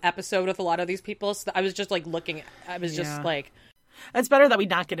episode with a lot of these people, so I was just like looking. I was just like... It's better that we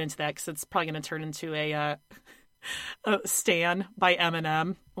not get into that, because it's probably going to turn into a Stan by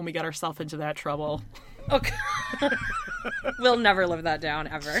Eminem when we get ourselves into that trouble. Okay. We'll never live that down,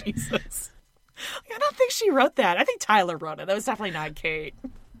 ever. Jesus. I don't think she wrote that. I think Tyler wrote it. That was definitely not Kate.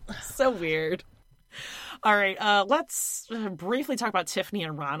 So weird. All right, let's briefly talk about Tiffany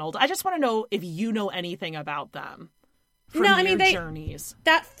and Ronald. I just want to know if you know anything about them. From their journeys.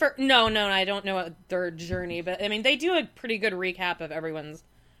 No, I don't know their journey, but I mean, they do a pretty good recap of everyone's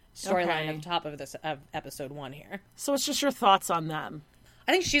storyline at the top of this of episode 1 here. So it's just your thoughts on them.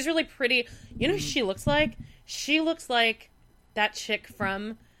 I think she's really pretty. You know who she looks like? She looks like that chick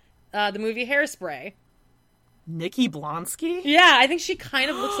from the movie Hairspray. Nikki Blonsky? Yeah, I think she kind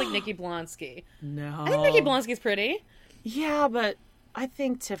of looks like Nikki Blonsky. No. I think Nikki Blonsky's pretty. Yeah, but I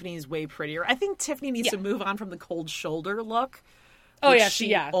think Tiffany's way prettier. I think Tiffany needs to move on from the cold shoulder look. Oh,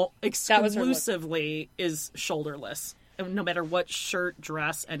 yeah, Exclusively is shoulderless. No matter what shirt,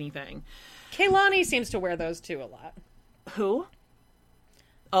 dress, anything. Kehlani seems to wear those too a lot. Who?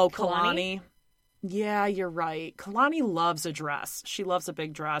 Oh, Kalani. Yeah, you're right. Kalani loves a dress. She loves a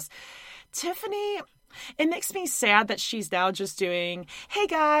big dress. Tiffany, it makes me sad that she's now just doing, hey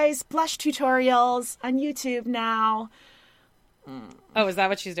guys, blush tutorials on YouTube now. Oh, is that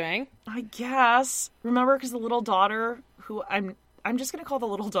what she's doing? I guess. Remember, because the little daughter, who I'm just going to call the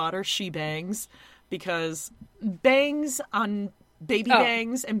little daughter She Bangs, because bangs on baby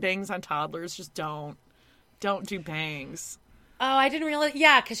bangs and bangs on toddlers just don't do bangs. Oh, I didn't realize.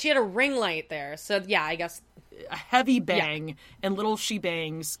 Yeah, because she had a ring light there. So, yeah, I guess. A heavy bang, and little She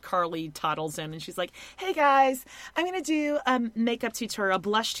Bangs, Carly toddles in, and she's like, hey, guys, I'm going to do a makeup tutorial,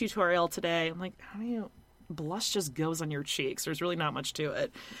 blush tutorial today. I'm like, how do you... Blush just goes on your cheeks. There's really not much to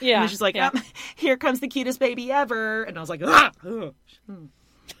it. Yeah. And then she's like, here comes the cutest baby ever. And I was like, ah!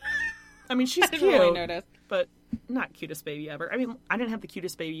 I mean, she's cute, really notice. But not cutest baby ever. I mean, I didn't have the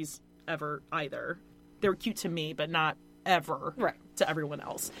cutest babies ever either. They were cute to me, but not ever to everyone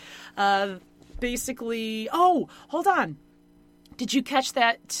else. Basically, oh, hold on. Did you catch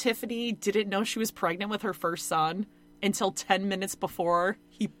that Tiffany didn't know she was pregnant with her first son until 10 minutes before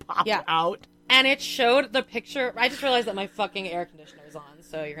he popped out? And it showed the picture. I just realized that my fucking air conditioner is on,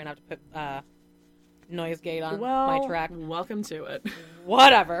 so you're going to have to put noise gate on my track. Welcome to it.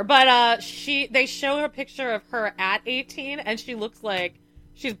 Whatever. But they show a picture of her at 18, and she looks like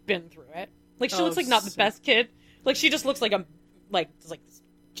she's been through it. Like, she looks like not the best kid. Like, she just looks like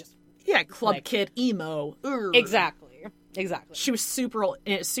club kid emo. Urgh. Exactly. She was super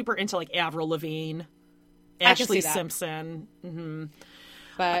into, like, Avril Lavigne, Ashley Simpson. Mm-hmm.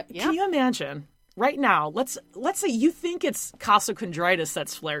 But yeah. Can you imagine right now? Let's say you think it's costochondritis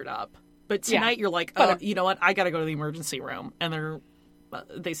that's flared up, but tonight you're like, oh, you know what? I got to go to the emergency room, and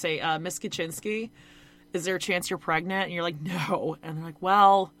they say, Miss Kaczynski, is there a chance you're pregnant? And you're like, no, and they're like,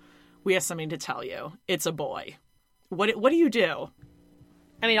 well, we have something to tell you. It's a boy. What do you do?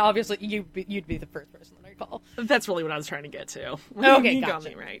 I mean, obviously, you'd be the first person that I call. That's really what I was trying to get to. Okay, you gotcha. got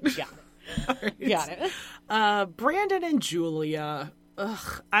me right. Got it. Right. Got it. Brandon and Julia.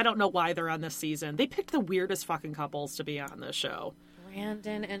 Ugh, I don't know why they're on this season. They picked the weirdest fucking couples to be on this show.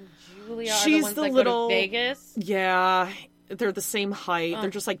 Brandon and Julia She's are the ones the that little, go to Vegas? Yeah. They're the same height. They're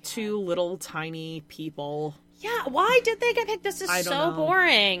just like two little tiny people. Yeah, why did they get picked? This is so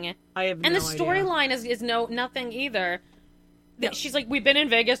boring. I have no idea. And the storyline is nothing either. Yeah. She's like, we've been in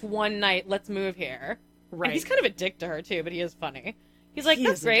Vegas one night, let's move here. Right. And he's kind of a dick to her, too, but he is funny. He's like,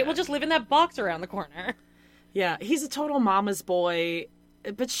 that's great, we'll just live in that box around the corner. Yeah, he's a total mama's boy,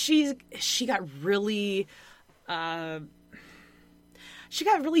 but she got really... she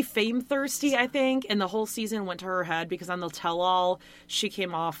got really fame thirsty, I think, and the whole season went to her head because on the tell-all, she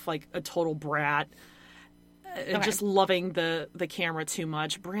came off like a total brat. Just loving the camera too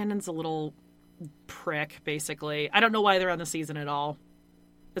much. Brandon's a little prick, basically. I don't know why they're on the season at all.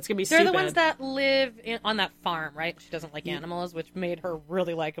 It's going to be stupid. They're the ones that live on that farm, right? She doesn't like animals, which made her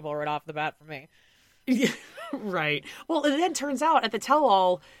really likable right off the bat for me. Yeah, right. Well, it then turns out at the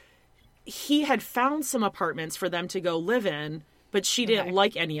tell-all, he had found some apartments for them to go live in, but she didn't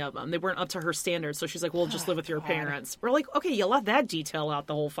like any of them. They weren't up to her standards, so she's like, well, just live with your parents. We're like, okay, you left that detail out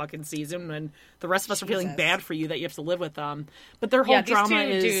the whole fucking season, and the rest of us are feeling bad for you that you have to live with them. But their whole drama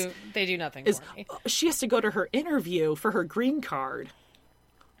they do nothing for me. She has to go to her interview for her green card.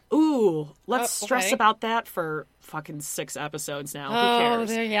 Ooh, let's stress about that for fucking 6 episodes now. Who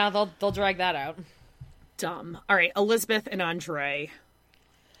cares? They'll drag that out. Dumb. All right, Elizabeth and Andre.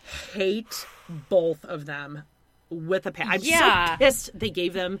 Hate both of them with a passion. I'm so pissed they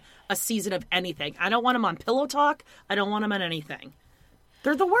gave them a season of anything. I don't want them on Pillow Talk. I don't want them on anything.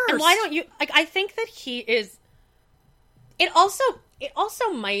 They're the worst. And why don't you... Like, I think that he is... It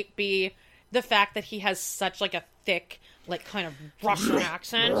also might be the fact that he has such, like, a thick, like, kind of Russian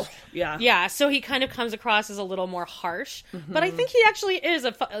accent. Yeah. Yeah, so he kind of comes across as a little more harsh. Mm-hmm. But I think he actually is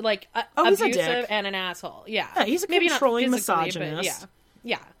abusive and an asshole. Yeah. Yeah, he's a controlling misogynist.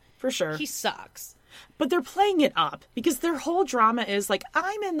 Yeah. For sure. He sucks. But they're playing it up because their whole drama is like,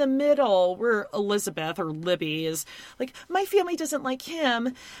 I'm in the middle, where Elizabeth or Libby is like, my family doesn't like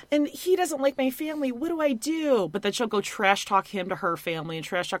him and he doesn't like my family. What do I do? But then she'll go trash talk him to her family and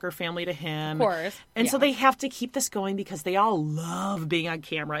trash talk her family to him. Of course. And so they have to keep this going because they all love being on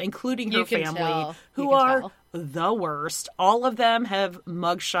camera, including her family, who are the worst. All of them have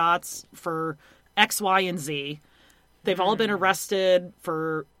mugshots for X, Y, and Z. They've all been arrested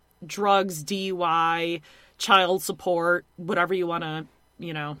for drugs, DUI, child support, whatever you want to,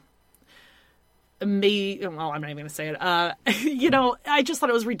 well, I'm not even going to say it. I just thought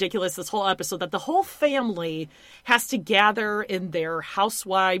it was ridiculous, this whole episode, that the whole family has to gather in their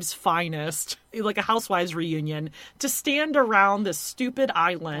housewives' finest, like a housewives reunion, to stand around this stupid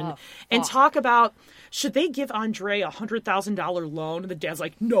island and talk about, should they give Andre $100,000 loan? And the dad's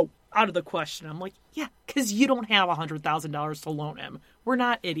like, no, out of the question. I'm like, yeah, because you don't have $100,000 to loan him. We're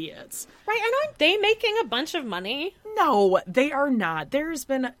not idiots. Right, and aren't they making a bunch of money? No, they are not. There's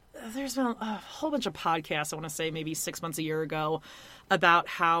been a whole bunch of podcasts, I want to say maybe 6 months, a year ago, about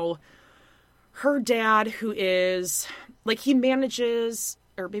how her dad, who is, like, he manages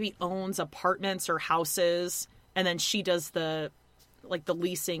or maybe owns apartments or houses, and then she does the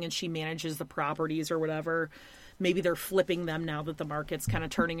leasing and she manages the properties or whatever. Maybe they're flipping them now that the market's kind of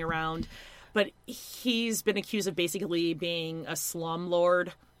turning around. But he's been accused of basically being a slumlord.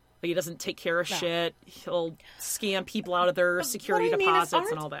 Like, he doesn't take care of shit. He'll scam people out of their security deposits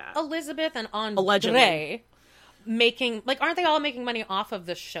and all that. Elizabeth and Andre allegedly making, like, aren't they all making money off of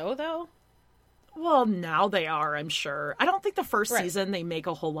the show, though? Well, now they are, I'm sure. I don't think the first season they make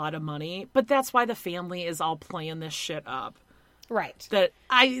a whole lot of money, but that's why the family is all playing this shit up. Right. That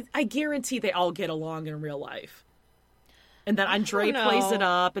I guarantee they all get along in real life. And then Andre plays it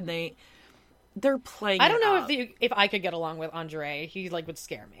up, and they're playing it up. I don't know if I could get along with Andre. He, like, would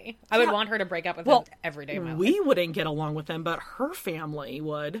scare me. I would want her to break up with him every day of my life. We wouldn't get along with him, but her family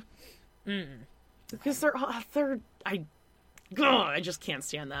would. Because I just can't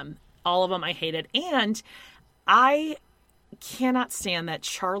stand them. All of them I hated. And I cannot stand that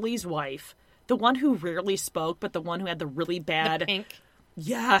Charlie's wife, the one who rarely spoke, but the one who had the really bad... The pink.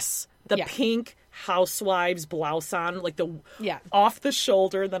 Yes. The pink housewives blouse on, like the off the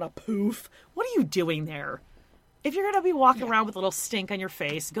shoulder, then a poof. What are you doing there? If you're going to be walking around with a little stink on your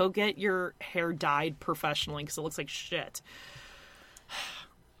face, go get your hair dyed professionally because it looks like shit.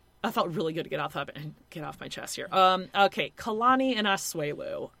 I felt really good to get off my chest here. Okay, Kalani and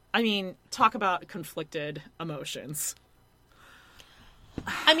Asuelu. I mean, talk about conflicted emotions.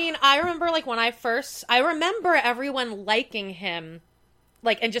 I mean, I remember, like, I remember everyone liking him.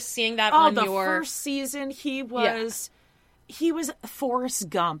 Like, and just seeing that on the first season, he was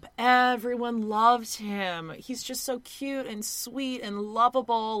Forrest Gump. Everyone loved him. He's just so cute and sweet and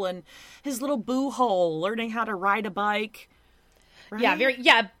lovable, and his little boo hole, learning how to ride a bike. Right?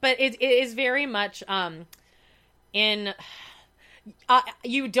 But it is very much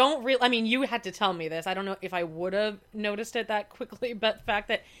you don't really. I mean, you had to tell me this. I don't know if I would have noticed it that quickly, but the fact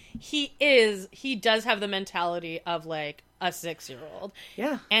that he does have the mentality of, like, a 6-year-old.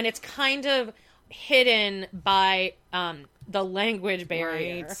 Yeah. And it's kind of hidden by the language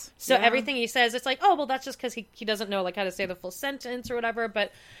barrier. Right. So everything he says, it's like, oh, well, that's just because he doesn't know, like, how to say the full sentence or whatever.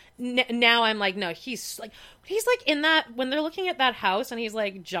 But now I'm like, no, he's like in that, when they're looking at that house and he's,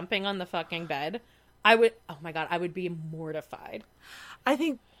 like, jumping on the fucking bed, I would be mortified. I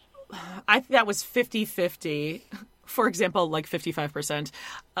think that was 50-50. For example, like 55%.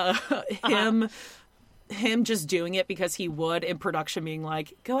 Him just doing it because he would, in production being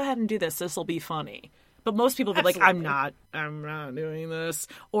like, go ahead and do this. This will be funny. But most people would be like, I'm not doing this.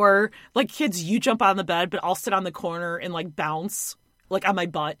 Or, like, kids, you jump on the bed, but I'll sit on the corner and, like, bounce, like, on my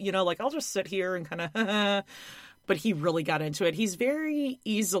butt. Like, I'll just sit here and kind of, but he really got into it. He's very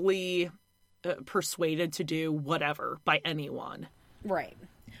easily persuaded to do whatever by anyone. Right.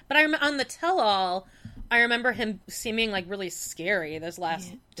 But on the tell-all, I remember him seeming, like, really scary this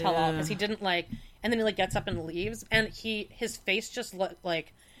last tell-all, because he didn't, like... And then he, like, gets up and leaves, and his face just looked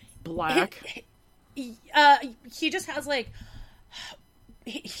like... Black? He just has, like...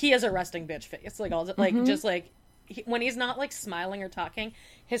 He has a resting bitch face. Like, all like, just, like... when he's not, like, smiling or talking,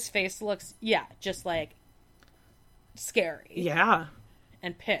 his face looks, just, like... scary. Yeah.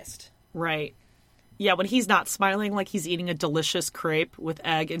 And pissed. Right. Yeah, when he's not smiling like he's eating a delicious crepe with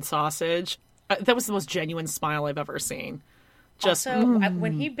egg and sausage. That was the most genuine smile I've ever seen. Just also,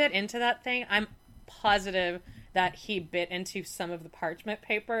 when he bit into that thing, I'm positive that he bit into some of the parchment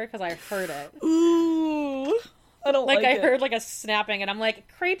paper because I heard it. Ooh, I don't like it. I heard, like, a snapping, and I'm like,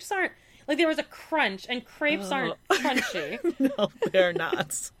 crepes aren't... Like, there was a crunch, and crepes aren't crunchy. No, they're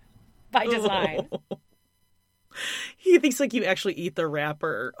not. by design. He thinks like you actually eat the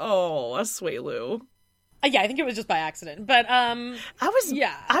wrapper. Oh, a Swelu. Yeah, I think it was just by accident. But I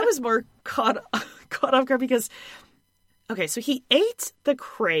was more caught off guard because, okay, so he ate the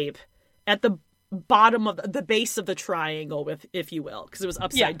crepe at the bottom of the base of the triangle, if you will, because it was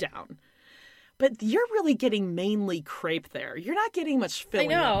upside down. But you're really getting mainly crepe there. You're not getting much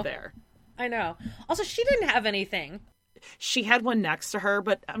filling up there. I know. Also, she didn't have anything. She had one next to her,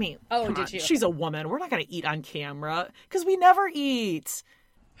 but I mean, did you? She's a woman. We're not going to eat on camera because we never eat.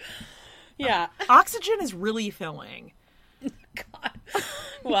 Yeah. Oxygen is really filling. God.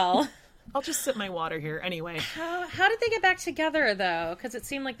 Well, I'll just sip my water here anyway. How did they get back together, though? Because it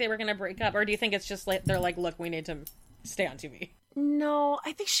seemed like they were going to break up. Or do you think it's just like they're like, look, we need to stay on TV? No,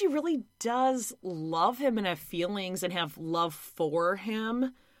 I think she really does love him and have feelings and have love for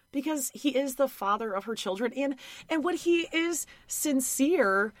him because he is the father of her children. And when he is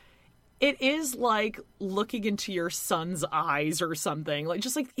sincere, it is like looking into your son's eyes or something. Like,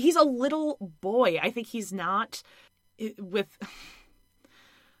 just like, he's a little boy. I think he's not with...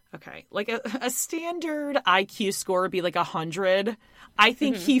 Okay, like a standard IQ score would be like 100. I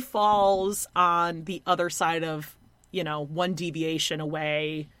think he falls on the other side of, one deviation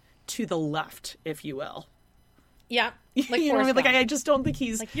away to the left, if you will. Yeah. Like, you know what I mean? Like, I just don't think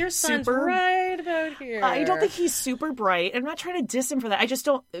he's like, your son's right about here. I don't think he's super bright. I'm not trying to diss him for that. I just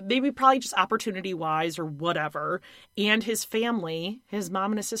don't, maybe probably just opportunity-wise or whatever. And his family, his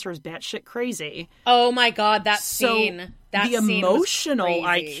mom and his sister is batshit crazy. Oh my God, that scene. That the scene emotional was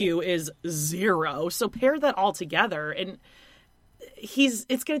crazy. IQ is 0. So pair that all together and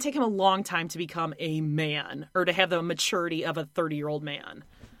it's going to take him a long time to become a man or to have the maturity of a 30-year-old man.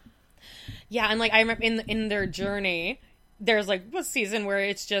 Yeah, and like I remember in their journey, there's like a season where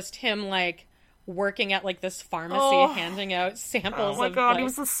it's just him like working at like this pharmacy, handing out samples. Oh my God, like, he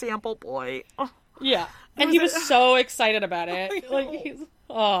was a sample boy. Oh. Yeah, and he was so excited about it. Like he's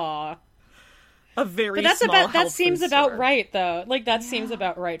a very. But that's small that seems store. about right though. Like that seems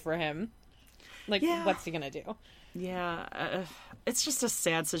about right for him. Like what's he gonna do? Yeah, it's just a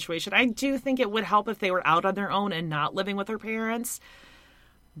sad situation. I do think it would help if they were out on their own and not living with their parents.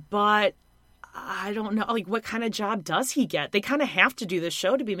 But I don't know, like, what kind of job does he get? They kind of have to do this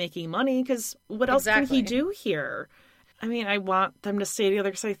show to be making money, because what else can he do here? I mean, I want them to stay together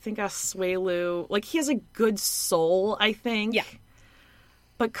because I think Asuelu, like, he has a good soul, I think. Yeah.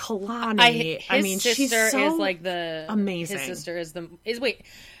 But Kalani, his sister she's so is like the amazing. His sister is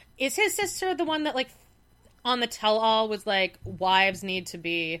is his sister the one that like on the tell-all was like wives need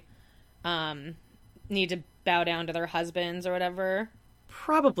to bow down to their husbands or whatever?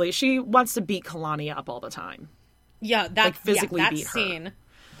 Probably. She wants to beat Kalani up all the time. Yeah, physically beat scene. her.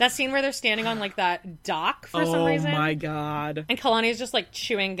 That scene where they're standing on like that dock for some reason. Oh my God. And Kalani's just like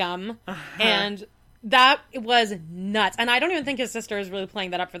chewing gum. And that was nuts. And I don't even think his sister is really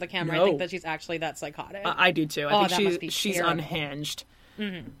playing that up for the camera. No. I think that she's actually that psychotic. I do too. I think she's unhinged.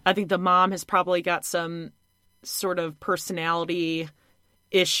 Mm-hmm. I think the mom has probably got some sort of personality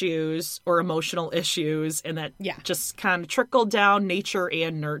issues or emotional issues, and that just kind of trickled down nature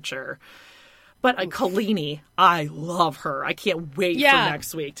and nurture. But Kalani, I love her. I can't wait for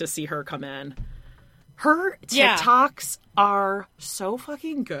next week to see her come in. Her TikToks are so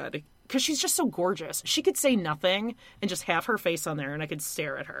fucking good because she's just so gorgeous. She could say nothing and just have her face on there and I could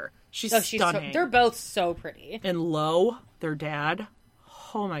stare at her. She's stunning. They're both so pretty. And Lo, their dad,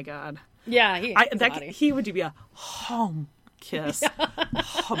 oh my God. Yeah, he would be a home kiss.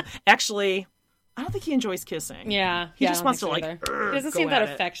 Actually, I don't think he enjoys kissing. Yeah. He just wants to like. He doesn't seem that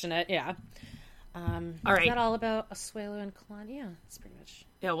affectionate. Yeah. All right. Is that all about Asuelu and Kalani? Yeah, that's pretty much.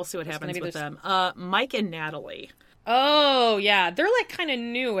 Yeah, we'll see what happens with them. Mike and Natalie. Oh, yeah. They're like kind of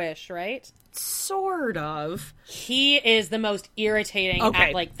newish, right? Sort of. He is the most irritating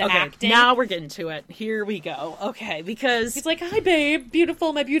at like the acting. Now we're getting to it. Here we go. Okay, because he's like, "Hi, babe,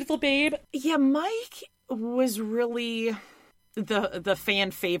 beautiful, my beautiful babe." Yeah, Mike was really the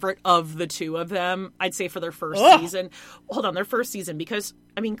fan favorite of the two of them, I'd say, for their first season. Hold on, their first season, because,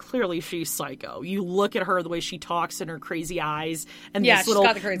 I mean, clearly she's psycho. You look at her, the way she talks and her crazy eyes, and this little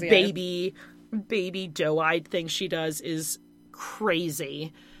got the crazy baby doe-eyed thing she does is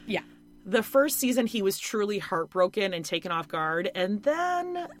crazy. Yeah. The first season, he was truly heartbroken and taken off guard. And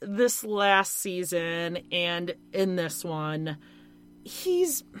then this last season and in this one,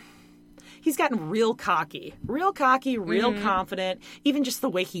 he's gotten real cocky, real confident. Even just the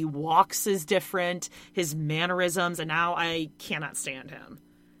way he walks is different, his mannerisms, and now I cannot stand him.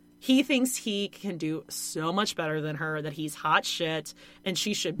 He thinks he can do so much better than her, that he's hot shit, and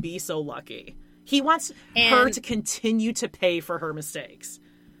she should be so lucky. He wants her to continue to pay for her mistakes.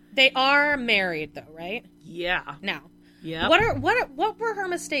 They are married, though, right? Yeah. Now. Yeah. What were her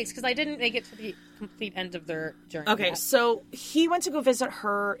mistakes? Because I didn't make it to the complete end of their journey. Okay, yet. so he went to go visit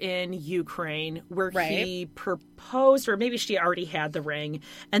her in Ukraine, where he proposed, or maybe she already had the ring,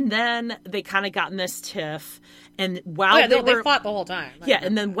 and then they kind of got in this tiff. And while they fought the whole time.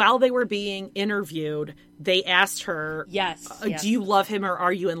 And then while they were being interviewed, they asked her, yes. Do you love him or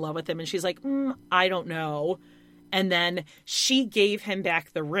are you in love with him? And she's like, I don't know. And then she gave him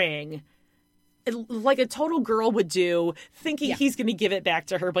back the ring, like a total girl would do, thinking he's going to give it back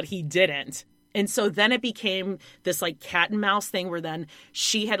to her, but he didn't. And so then it became this like cat and mouse thing where then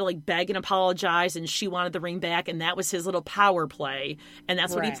she had to like beg and apologize and she wanted the ring back. And that was his little power play. And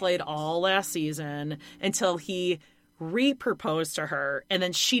that's what he played all last season until he re-proposed to her. And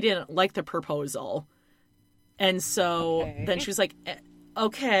then she didn't like the proposal. And so then she was like,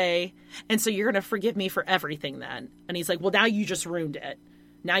 okay. And so you're going to forgive me for everything then. And he's like, well, now you just ruined it.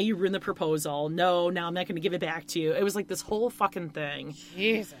 Now you ruined the proposal. No, now I'm not going to give it back to you. It was like this whole fucking thing.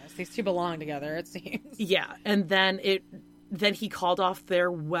 Jesus, these two belong together, it seems. Yeah, and then he called off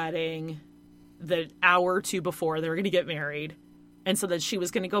their wedding the hour or two before they were going to get married. And so then she was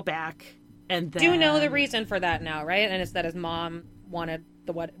going to go back. And then... Do you know the reason for that now, right? And it's that his mom wanted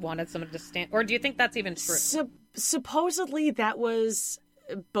someone to stand... Or do you think that's even true? Supposedly that was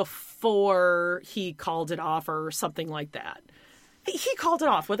before he called it off or something like that. He called it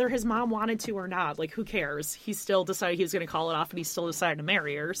off, whether his mom wanted to or not. Like, who cares? He still decided he was going to call it off, and he still decided to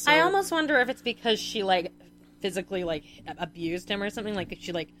marry her. So. I almost wonder if it's because she, like, physically, like, abused him or something. Like,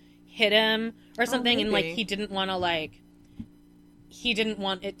 she, like, hit him or something, and, like, he didn't want to, like... He didn't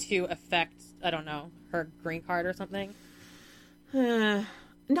want it to affect, I don't know, her green card or something. No,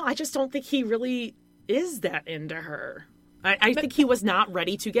 I just don't think he really is that into her. I think he was not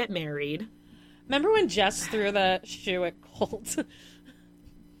ready to get married. Remember when Jess threw the shoe at Colt?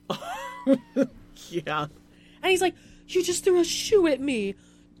 Yeah. And he's like, you just threw a shoe at me.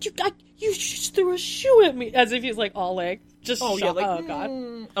 You just threw a shoe at me. As if he's like all like, just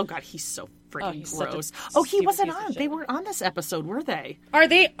God. Oh, God, he's so freaking gross. He wasn't on. They weren't on this episode, were they? Are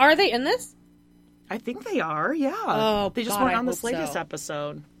they in this? I think they are, yeah. Oh, they just weren't on this latest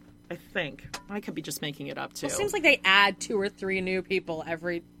episode. I think. I could be just making it up, too. Well, it seems like they add 2 or 3 new people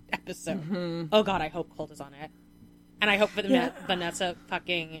every episode. Mm-hmm. Oh God, I hope Colt is on it, and I hope Vanessa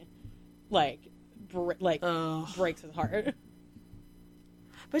fucking breaks his heart.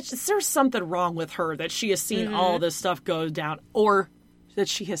 But there's something wrong with her that she has seen all this stuff go down, or that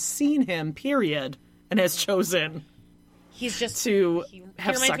she has seen him, period, and has chosen. He's just to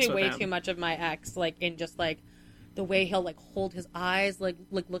have sex with him. He reminds me way too much of my ex, like in just like the way he'll like hold his eyes, like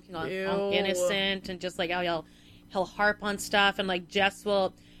looking all innocent, and just like how he'll harp on stuff, and like Jess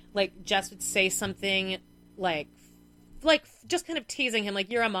would say something like just kind of teasing him,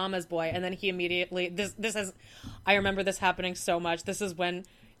 like, you're a mama's boy, and then he immediately I remember this happening so much. This is when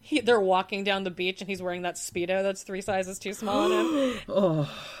they're walking down the beach and he's wearing that Speedo that's 3 sizes too small on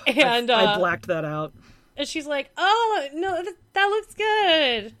him. I blacked that out. And she's like, oh, no, that looks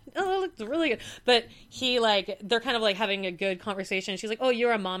good. Oh, that looks really good. But they're kind of like having a good conversation. She's like, oh,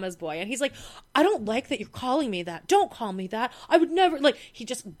 you're a mama's boy. And he's like, I don't like that you're calling me that. Don't call me that. I would never, he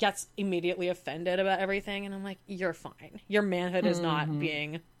just gets immediately offended about everything. And I'm like, you're fine. Your manhood is not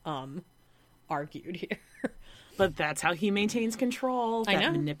being argued here. But that's how he maintains control. I know.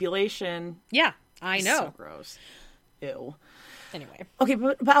 That manipulation. Yeah, I know. So gross. Ew. Anyway. Okay,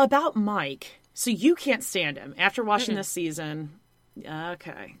 but about Mike... So you can't stand him after watching this season.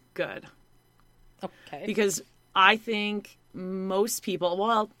 Okay, good. Okay. Because I think most people,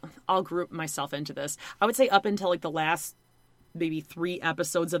 well, I'll group myself into this. I would say up until like the last maybe 3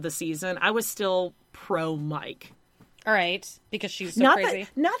 episodes of the season, I was still pro Mike. All right, because she's so crazy.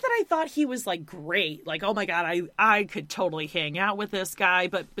 Not that I thought he was like great. Like, oh my God, I could totally hang out with this guy.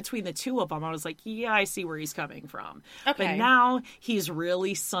 But between the two of them, I was like, yeah, I see where he's coming from. Okay. But now he's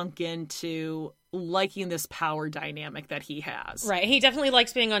really sunk into liking this power dynamic that he has. Right. He definitely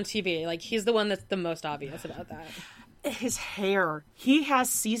likes being on TV. Like, he's the one that's the most obvious about that. His hair. He has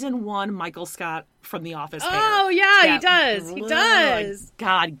season 1 Michael Scott from The Office hair. Oh, yeah, he does. He does.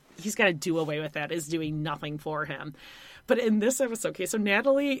 God, he's got to do away with that. It's doing nothing for him. But in this episode, okay, so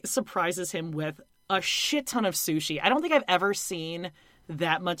Natalie surprises him with a shit ton of sushi. I don't think I've ever seen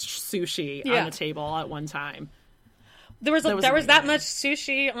that much sushi on the table at one time. There was that much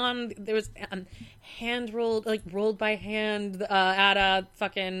sushi on. There was hand rolled, like rolled by hand at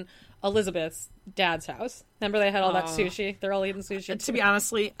fucking Elizabeth's dad's house. Remember they had all that sushi? They're all eating sushi. To be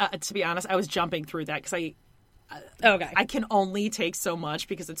honest, I was jumping through that because Okay. I can only take so much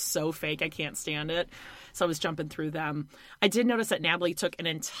because it's so fake. I can't stand it. So I was jumping through them. I did notice that Natalie took an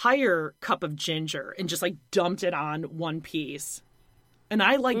entire cup of ginger and just like dumped it on one piece. And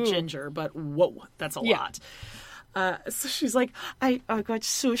I like ginger, but whoa, that's a lot. So she's like, I got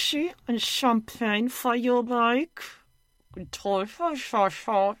sushi and champagne for you, like.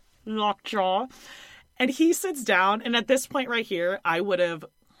 Lockjaw. And he sits down, and at this point right here, I would have,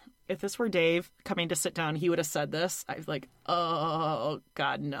 if this were Dave coming to sit down, he would have said this. I was like, oh,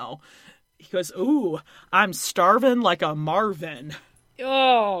 God, no. He goes, ooh, I'm starving like a Marvin.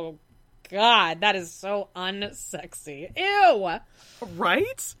 Oh, God, that is so unsexy. Ew.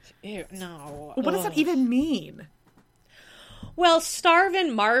 Right? Ew, no. What does that even mean? Well,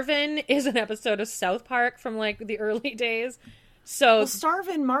 Starvin' Marvin is an episode of South Park from, like, the early days. So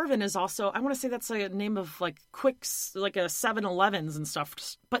Starvin' Marvin is also, I want to say that's like a name of, like, Quicks, like a 7-Elevens and stuff,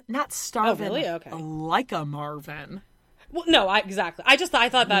 but not Starvin' really? Okay. like a Marvin. Well, no, exactly. I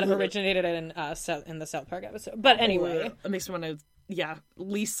thought that originated in the South Park episode. But anyway. It makes me want to,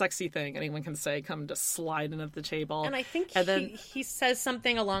 least sexy thing anyone can say, come to slide in at the table. And I think then he says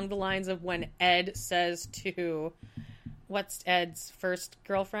something along the lines of when Ed says to, what's Ed's first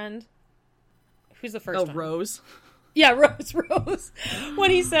girlfriend? Who's the first one? Rose. Yeah, Rose. When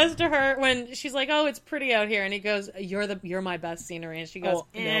he says to her, when she's like, "Oh, it's pretty out here," and he goes, "You're my best scenery," and she goes,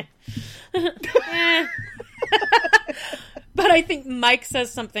 "Eh." No. Eh. But I think Mike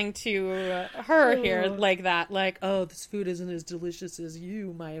says something to her here like that, like, "Oh, this food isn't as delicious as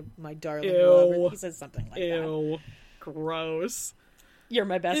you, my darling." Ew. He says something like that. Ew. Gross. You're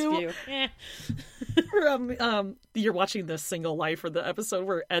my best view. Eh. You're watching The Single Life, or the episode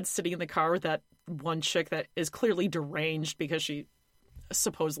where Ed's sitting in the car with that one chick that is clearly deranged because she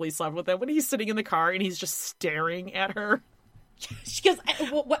supposedly slept with him. When he's sitting in the car and he's just staring at her. She goes,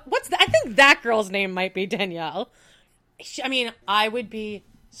 what's that? I think that girl's name might be Danielle. I would be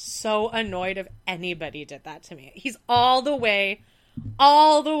so annoyed if anybody did that to me. He's all the way,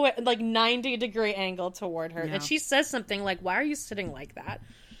 like 90-degree angle toward her. Yeah. And she says something like, "Why are you sitting like that?"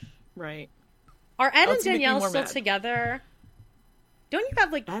 Right. Are Ed and Danielle still together? Don't you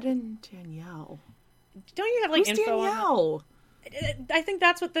have, like... Ed and Danielle. Don't you have, like, Who's info Danielle? on... I think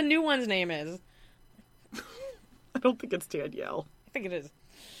that's what the new one's name is. I don't think it's Danielle. I think it is.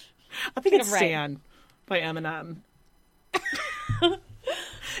 I think it's Stan by Eminem.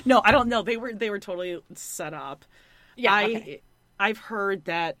 No, I don't know. They were totally set up. Yeah, I've heard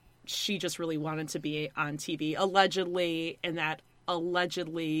that she just really wanted to be on TV, allegedly, and that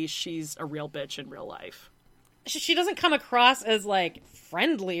allegedly she's a real bitch in real life. She doesn't come across as, like,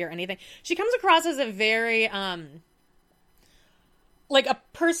 friendly or anything. She comes across as a very, like, a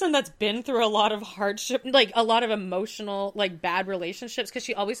person that's been through a lot of hardship, like, a lot of emotional, like, bad relationships, because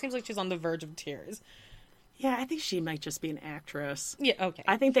she always seems like she's on the verge of tears. Yeah, I think she might just be an actress. Yeah, okay.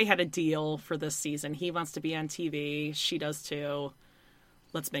 I think they had a deal for this season. He wants to be on TV. She does, too.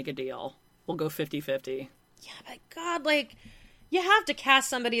 Let's make a deal. We'll go 50-50. Yeah, but God, like... You have to cast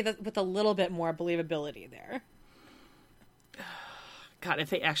somebody with a little bit more believability there. God, if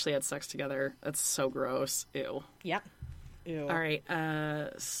they actually had sex together, that's so gross. Ew. Yep. Ew. All right.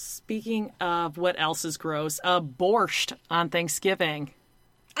 Speaking of what else is gross, borscht on Thanksgiving.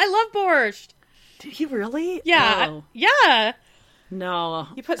 I love borscht. Did you really? Yeah. Oh. Yeah. No.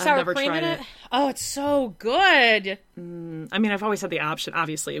 You put sour cream in it? Oh, it's so good. I've always had the option,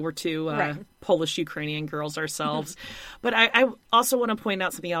 obviously. We're two Polish-Ukrainian girls ourselves. But I also want to point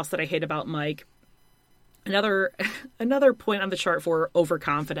out something else that I hate about Mike. Another point on the chart for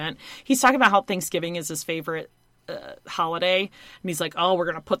overconfident. He's talking about how Thanksgiving is his favorite holiday. And he's like, oh, we're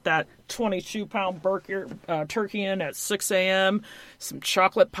going to put that 22-pound turkey in at 6 a.m., some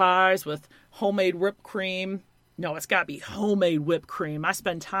chocolate pies with homemade whipped cream. No, it's got to be homemade whipped cream. I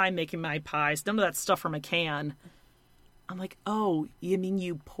spend time making my pies. None of that stuff from a can. I'm like, oh, you mean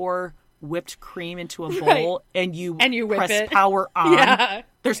you pour whipped cream into a bowl and you press it. Power on? Yeah.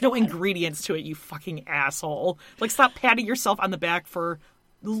 There's no ingredients to it, you fucking asshole. Like, stop patting yourself on the back for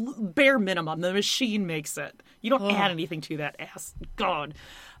bare minimum. The machine makes it. You don't add anything to that, ass. God.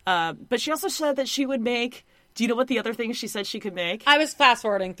 But she also said that she would make... Do you know what the other thing she said she could make? I was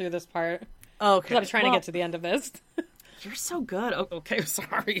fast-forwarding through this part. Okay. Because I was trying to get to the end of this. You're so good. Oh, okay,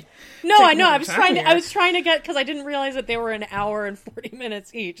 sorry. No, I know. I was trying to get, because I didn't realize that they were an hour and 40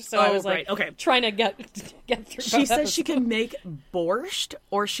 minutes each. So I was trying to get through. She said she can make borscht,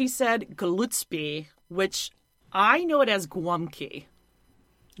 or she said glutzpi, which I know it as guamki.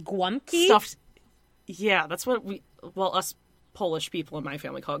 Guamki? Stuffed. Yeah, that's what us Polish people in my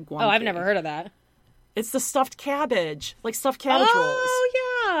family call it guamki. Oh, I've never heard of that. It's the stuffed cabbage, like stuffed cabbage rolls. Oh,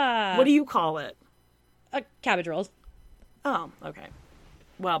 yeah. What do you call it? Cabbage rolls. Oh, okay.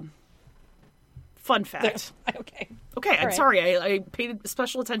 Well, fun fact. Okay. Okay, I'm sorry. I paid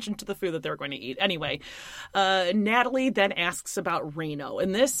special attention to the food that they were going to eat. Anyway, Natalie then asks about Reno.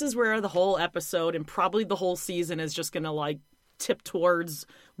 And this is where the whole episode and probably the whole season is just going to, like, tip towards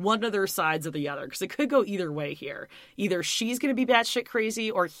one of their sides or the other. Because it could go either way here. Either she's going to be batshit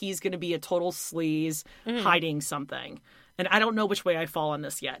crazy or he's going to be a total sleaze hiding something. And I don't know which way I fall on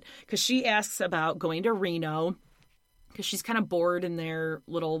this yet. Because she asks about going to Reno because she's kind of bored in their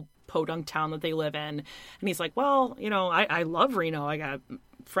little podunk town that they live in. And he's like, well, you know, I love Reno. I got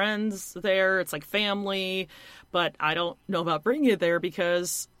friends there. It's like family. But I don't know about bringing you there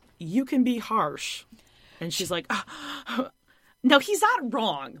because you can be harsh. And she's like, no, he's not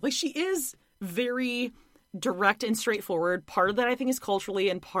wrong. Like, she is very direct and straightforward. Part of that, I think, is culturally,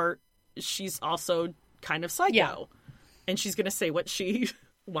 and part she's also kind of psycho. Yeah. And she's going to say what she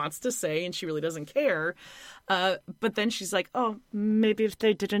wants to say, and she really doesn't care. But then she's like, oh, maybe if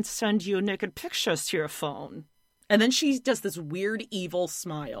they didn't send you naked pictures to your phone. And then she does this weird, evil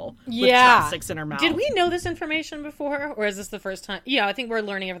smile with chopsticks in her mouth. Did we know this information before, or is this the first time? Yeah, I think we're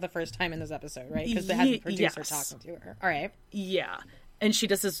learning it for the first time in this episode, right? Because they had the producer talking to her. All right. Yeah. And she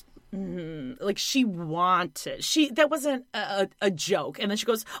does this, like, she wanted. That wasn't a joke. And then she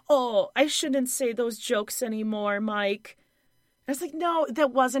goes, oh, I shouldn't say those jokes anymore, Mike. I was like, no,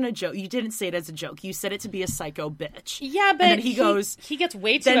 that wasn't a joke. You didn't say it as a joke. You said it to be a psycho bitch. Yeah, but and then he gets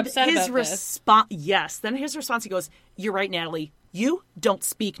way too upset about this. Yes. Then his response, he goes, you're right, Natalie. You don't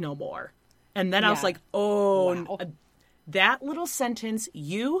speak no more. And then I was like, oh, wow. That little sentence,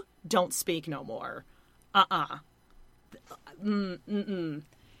 you don't speak no more. And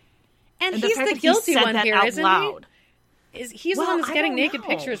he's the guilty one here, isn't he? He's the one that's getting naked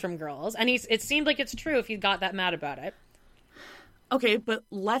pictures from girls. And it seemed like it's true if he got that mad about it. Okay, but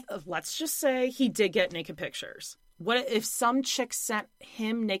let's just say he did get naked pictures. What if some chick sent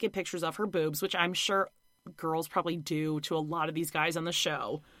him naked pictures of her boobs, which I'm sure girls probably do to a lot of these guys on the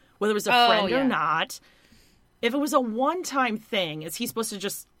show, whether it was a friend or not. If it was a one-time thing, is he supposed to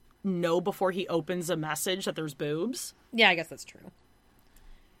just know before he opens a message that there's boobs? Yeah, I guess that's true.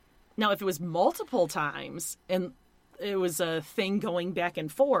 Now, if it was multiple times and it was a thing going back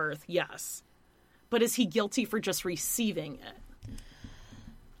and forth, yes. But is he guilty for just receiving it?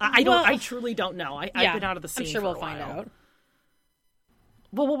 I truly don't know. I've been out of the scene. I'm sure we'll find out.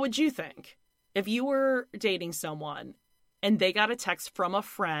 Well, what would you think if you were dating someone and they got a text from a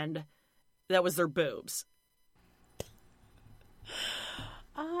friend that was their boobs?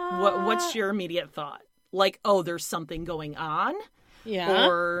 What's your immediate thought? Like, oh, there's something going on? Yeah.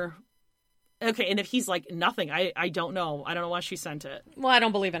 Or okay, and if he's like, nothing, I don't know. I don't know why she sent it. Well, I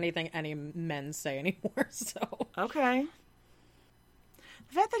don't believe anything any men say anymore. So okay.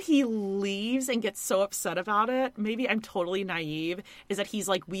 The fact that he leaves and gets so upset about it, maybe I'm totally naive, is that he's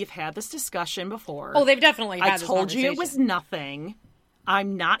like, we've had this discussion before. Oh, they've definitely had this conversation. I told you it was nothing.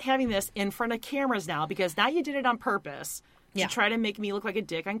 I'm not having this in front of cameras now because now you did it on purpose to try to make me look like a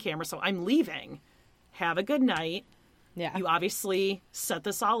dick on camera, so I'm leaving. Have a good night. Yeah. You obviously set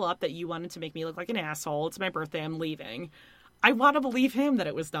this all up that you wanted to make me look like an asshole. It's my birthday. I'm leaving. I want to believe him that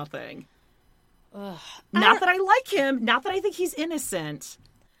it was nothing. Not that I like him. Not that I think he's innocent.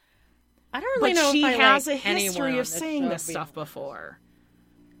 I don't really know if I like But she has a history of saying this stuff before.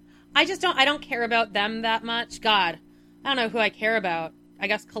 I don't care about them that much. God, I don't know who I care about. I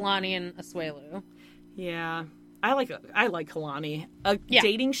guess Kalani and Asuelu. Yeah. I like Kalani. A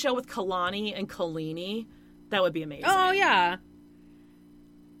dating show with Kalani and Kalini, that would be amazing. Oh, yeah.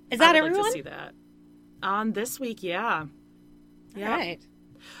 Is that everyone? Like to see that. On this week, yeah. All right.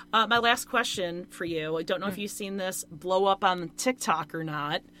 My last question for you. I don't know if you've seen this blow up on TikTok or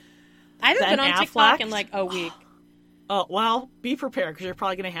not. I haven't been on TikTok in like a week. Oh, well, be prepared because you're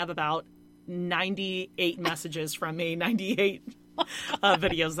probably going to have about 98 messages from me, 98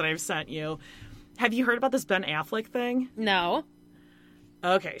 videos that I've sent you. Have you heard about this Ben Affleck thing? No.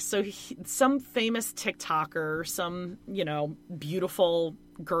 Okay, so some famous TikToker, some, beautiful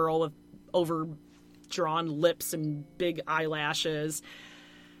girl with overdrawn lips and big eyelashes,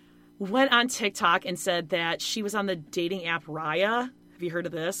 went on TikTok and said that she was on the dating app Raya. Have you heard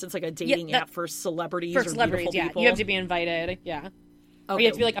of this? It's like a dating app for celebrities or beautiful people. You have to be invited, yeah. Okay. Or you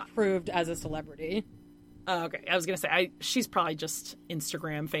have to be, like, approved as a celebrity. Okay, I was going to say, she's probably just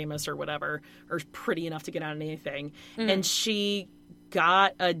Instagram famous or whatever, or pretty enough to get on anything. Mm-hmm. And she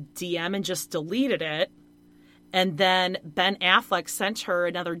got a DM and just deleted it. And then Ben Affleck sent her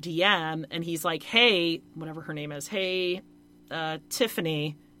another DM, and he's like, hey, whatever her name is, hey,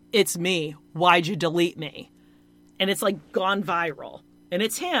 Tiffany, it's me. Why'd you delete me? And it's, like, gone viral. And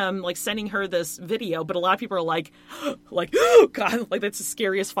it's him, like, sending her this video, but a lot of people are like, oh, God, like, that's the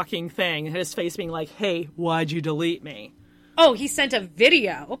scariest fucking thing. And his face being like, hey, why'd you delete me? Oh, he sent a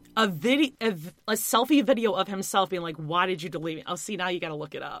video? A selfie video of himself being like, why did you delete me? Oh, see, now you gotta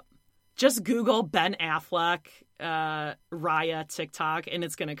look it up. Just Google Ben Affleck, Raya, TikTok, and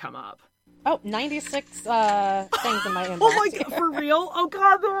it's gonna come up. Oh, 96 things in my inbox. Oh my God, for real? Oh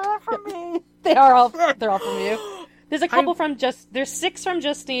God, they're all from me. They're all from you. There's a couple there's 6 from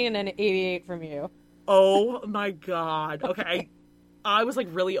Justine and 88 from you. Oh my God. Okay, I was like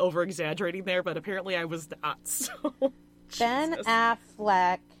really over exaggerating there, but apparently I was not. So Ben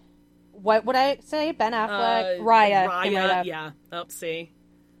Affleck. What would I say? Ben Affleck, Raya. Raya, yeah. Oh, see.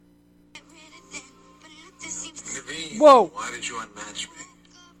 Whoa. Why did you unmatch me?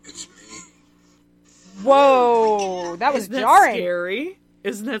 It's me. Whoa. That was Isn't jarring. That scary?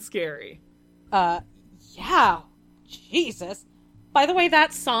 Isn't that scary? Yeah. Jesus. By the way,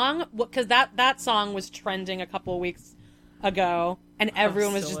 that song, because that song was trending a couple of weeks ago, and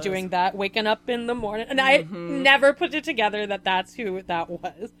everyone was just doing that, waking up in the morning, and I never put it together that that's who that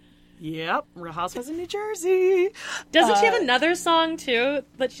was. Yep, Real Housewives of New Jersey. Doesn't she have another song, too,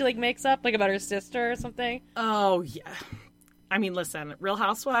 that she, like, makes up, like, about her sister or something? Oh, yeah. I mean, listen, Real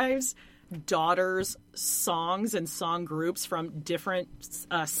Housewives, daughters, songs, and song groups from different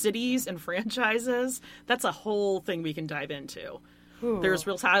cities and franchises, that's a whole thing we can dive into. Ooh. There's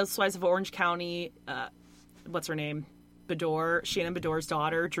Real Housewives of Orange County, what's her name? Bedore, Shannon Bedore's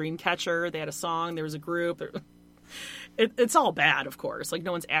daughter, Dreamcatcher. They had a song. There was a group. It's all bad, of course. Like,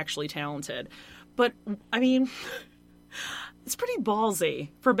 no one's actually talented. But, I mean, it's pretty ballsy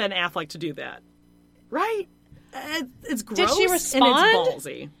for Ben Affleck to do that. Right? It's gross. Did she respond? And it's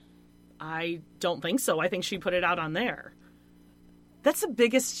ballsy. I don't think so. I think she put it out on there. That's the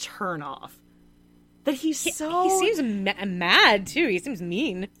biggest turnoff. That He seems mad, too. He seems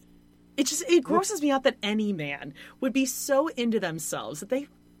mean. It grosses me out that any man would be so into themselves that they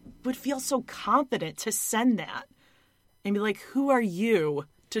would feel so confident to send that and be like, who are you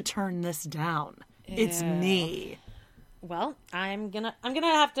to turn this down? Ew. It's me. Well, I'm gonna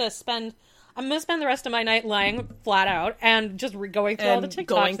have to spend the rest of my night lying flat out and just going through all the TikToks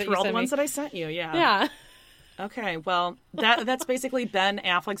going through all the ones that I sent you. Yeah. Okay. Well, that's basically Ben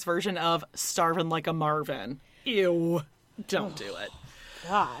Affleck's version of starving like a Marvin. Ew. Don't do it.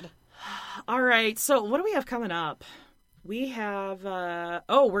 God. All right, so what do we have coming up? We have, we're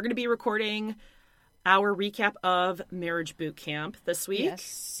going to be recording our recap of Marriage Boot Camp this week. Yes.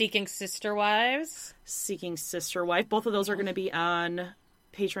 Seeking Sister Wife. Both of those are going to be on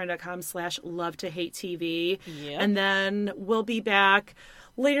patreon.com/LoveToHateTV. Yep. And then we'll be back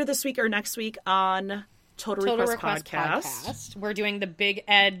later this week or next week on Total Request Podcast. We're doing the Big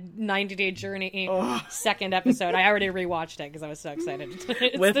Ed 90-Day Journey second episode. I already rewatched it because I was so excited.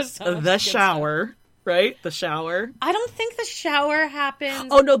 With the shower, stuff. Right? The shower. I don't think the shower happens.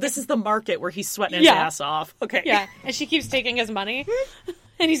 Oh, no, this is the market where he's sweating his ass off. Okay. Yeah, and she keeps taking his money,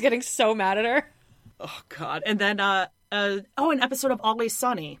 and he's getting so mad at her. Oh, God. And then, an episode of Always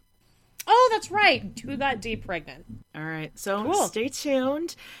Sunny. Oh, that's right. Who got deep pregnant? All right. So Stay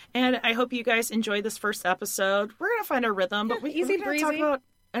tuned. And I hope you guys enjoyed this first episode. We're going to find our rhythm, but we're going to talk about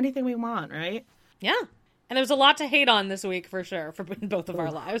anything we want, right? Yeah. And there was a lot to hate on this week, for sure, for both of our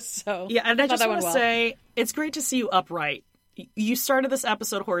lives. So yeah, and I just want to say, it's great to see you upright. You started this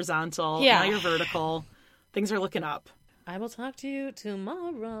episode horizontal. Yeah. Now you're vertical. Things are looking up. I will talk to you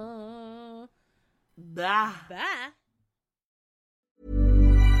tomorrow. Bye. Bye.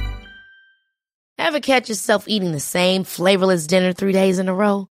 Ever catch yourself eating the same flavorless dinner 3 days in a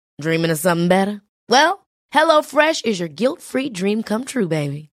row? Dreaming of something better? Well, HelloFresh is your guilt-free dream come true,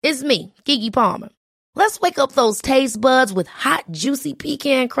 baby. It's me, Keke Palmer. Let's wake up those taste buds with hot, juicy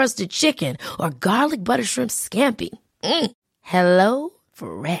pecan-crusted chicken or garlic butter shrimp scampi. Hello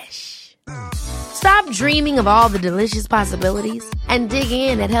Fresh. Stop dreaming of all the delicious possibilities and dig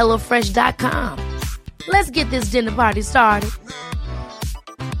in at HelloFresh.com. Let's get this dinner party started.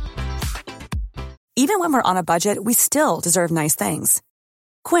 Even when we're on a budget, we still deserve nice things.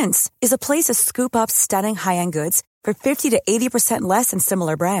 Quince is a place to scoop up stunning high-end goods for 50 to 80% less than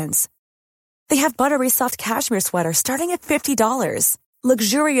similar brands. They have buttery soft cashmere sweaters starting at $50,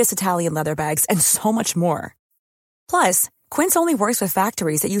 luxurious Italian leather bags, and so much more. Plus, Quince only works with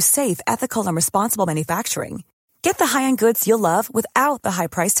factories that use safe, ethical, and responsible manufacturing. Get the high-end goods you'll love without the high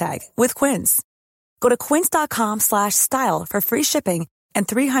price tag with Quince. Go to quince.com/style for free shipping and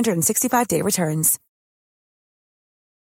 365-day returns.